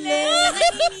 7-Eleven.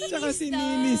 Tsaka si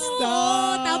Nini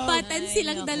Stop. Tapatan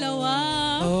silang dalawa.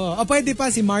 Oh, pwede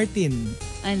pa si Martin.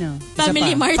 Ano?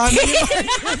 Family Martin. Family Martin.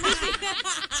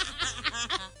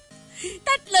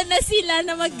 Tatlo na sila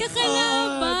na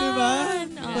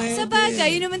magkakalaban. Diba? Sa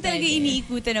bagay, yun naman talaga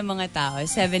iniikutan ng mga tao.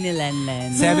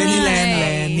 7-Eleven.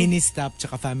 7-Eleven, Nini Stop,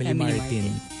 tsaka Family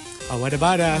Martin. Oh, what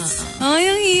about us? Ay,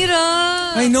 ang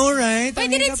hirap. I know, right?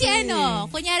 Pwede rin si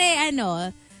kunyari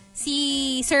si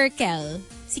Circle.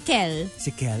 Si Kel.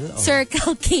 Si Kel? Oh.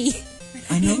 Circle K.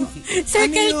 Ano?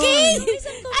 Circle K.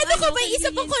 Ano Ano ka ba? Isa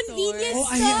pang convenience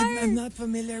Oh, store. I'm not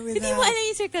familiar with Hindi that. mo alam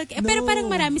yung Circle K. Pero parang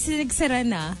marami sila nagsara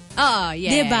na. Oh,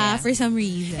 yeah. Diba? For some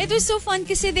reason. It was so fun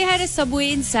kasi they had a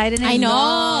Subway inside and I know.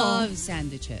 love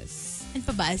sandwiches. Ano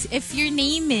pa ba? If your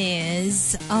name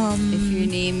is...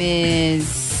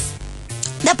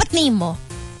 Dapat name mo.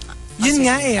 Yun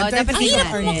nga eh. Oh, dapat Ang hirap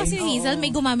Hazel. mo kasi Hazel.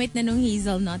 May gumamit na nung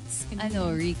hazelnuts.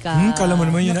 Ano, Rika? Kala mo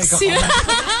naman yun ang ikakamit.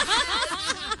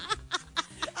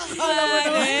 Kala mo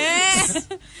naman.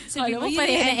 Sabi mo pa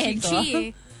rin na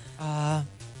entry.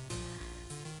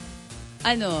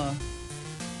 Ano?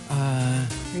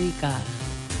 Rika.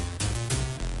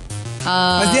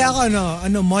 Pwede ako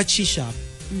mochi shop.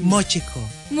 Mochiko.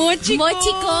 Mochiko.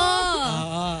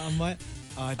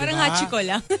 Parang diba? hachiko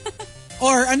lang.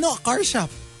 Or car shop.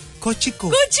 Kochiko.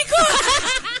 Kochiko!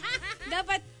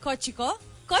 Dapat kochiko?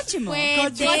 Kochi mo.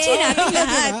 Pwede. Kochi natin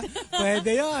lahat.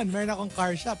 Pwede yun. Meron akong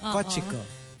car shop. Kochiko.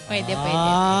 Pwede.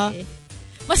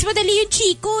 Mas madali yung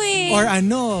Chico eh. Or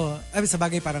sa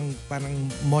bagay parang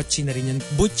mochi na rin yun.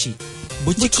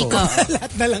 Buchiko.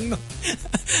 Lahat na lang, no?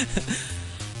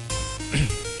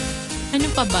 Ano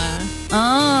pa ba?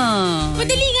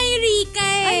 Madali nga yung Rika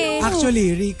eh.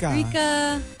 Actually, Rika.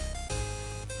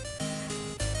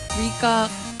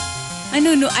 I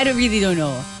don't know. I really don't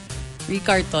know.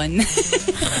 Ricarton.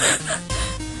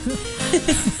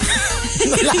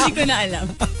 Hindi ko na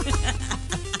alam.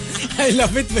 I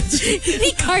love it when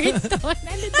Ricarton.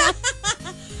 Ano daw?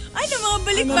 Ano mga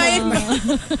balikbayan mo?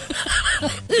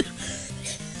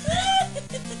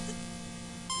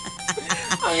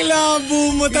 Ang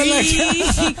labo mo talaga.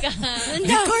 Rika.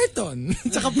 Ricarton.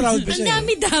 Tsaka proud pa Ang siya.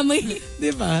 dami-dami.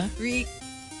 Di ba?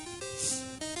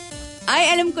 Ay,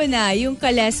 alam ko na. Yung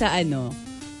Kalesa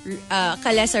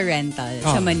Kalesa Rental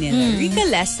sa Manila. Rika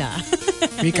Lesa.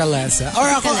 Rika Lesa.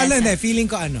 Or ako, feeling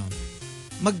ko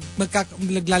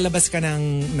maglalabas ka ng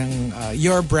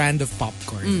your brand of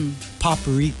popcorn.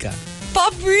 Paprika.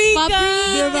 Paprika!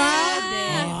 Diba?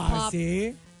 Pop.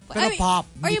 See? Pero pop.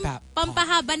 Or Hindi yung pop.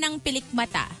 pampahaba ng pilik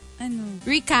mata. Ano?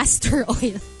 Recaster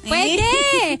oil. Pwede!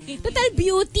 Total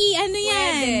beauty. Ano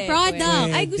yan?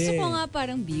 Product. Ay, gusto ko nga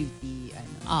parang beauty.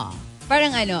 Ah.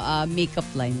 Parang makeup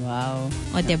line. Wow.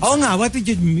 O, diba? Oo nga, what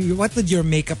would your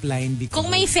makeup line be called?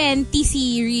 Kung may Fenty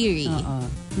si Riri.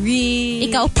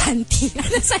 Ikaw panty.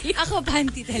 Ano sa'yo? Ako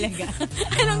panty talaga.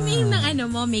 Anong name ng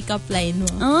makeup line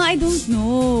mo? I don't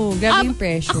know. Grabe yung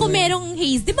pressure. Ako merong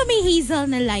Hazel. Di ba may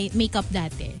Hazel na makeup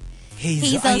dati?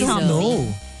 Hazel? Hazel I don't know.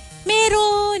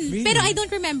 Meron. Really? Pero I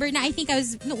don't remember na. I think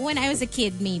when I was a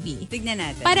kid maybe. Tignan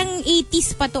natin. Parang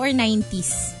 80s pa to or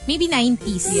 90s. Maybe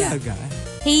 90s. Yeah.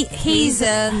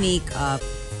 Hazel makeup.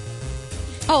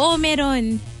 Oo,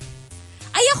 meron.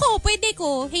 Ay ako, pwede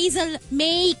ko. Hazel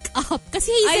makeup.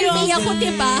 Kasi Hazel May ako,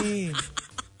 diba?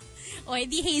 O,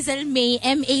 edi Hazel May,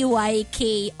 M-A-Y-K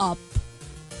up.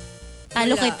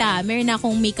 Talo kita. Meron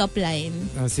akong makeup line.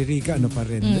 Si Rika, ano pa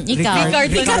rin? Ikaw.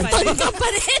 Ricarton ka pa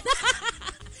rin.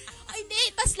 Hindi,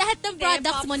 tas lahat ng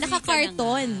products mo,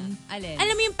 naka-carton. Alin?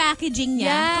 Alam mo yung packaging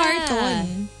niya? Yeah.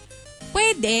 Carton.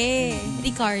 Pwede.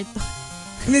 Ricarton.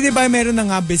 Hindi, di ba meron na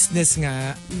nga business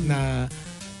nga na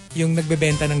yung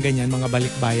nagbebenta ng ganyan, mga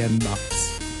balikbayan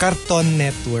box. Carton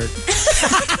Network.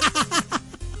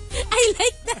 I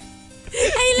like that.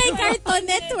 I like Cartoon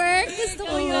Network. Gusto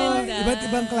ko yun.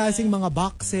 Iba't ibang klaseng mga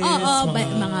boxes. Oo,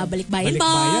 mga balikbayan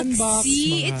box.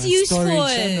 See, mga it's useful.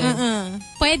 storage,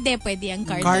 Pwede ang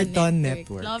Cartoon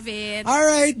Network. Love it.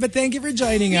 Alright, but thank you for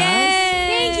joining us.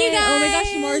 Thank you guys. Oh my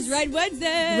gosh, tomorrow's Ride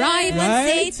Wednesday. Ride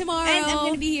Wednesday tomorrow. And I'm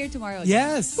gonna be here tomorrow.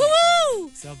 Yes. Woo!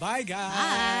 So bye guys.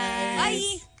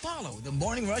 Bye. Follow the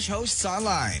Morning Rush hosts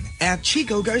online at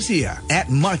Chico Garcia, at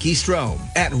Marky Strome,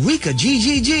 at Rika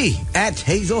GGG, at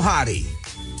Hazel Hottie.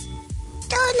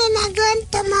 Tune in again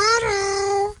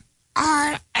tomorrow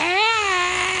or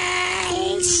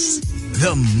else.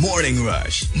 The Morning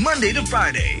Rush. Monday to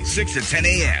Friday, 6 to 10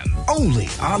 a.m. Only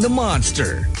on The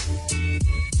Monster.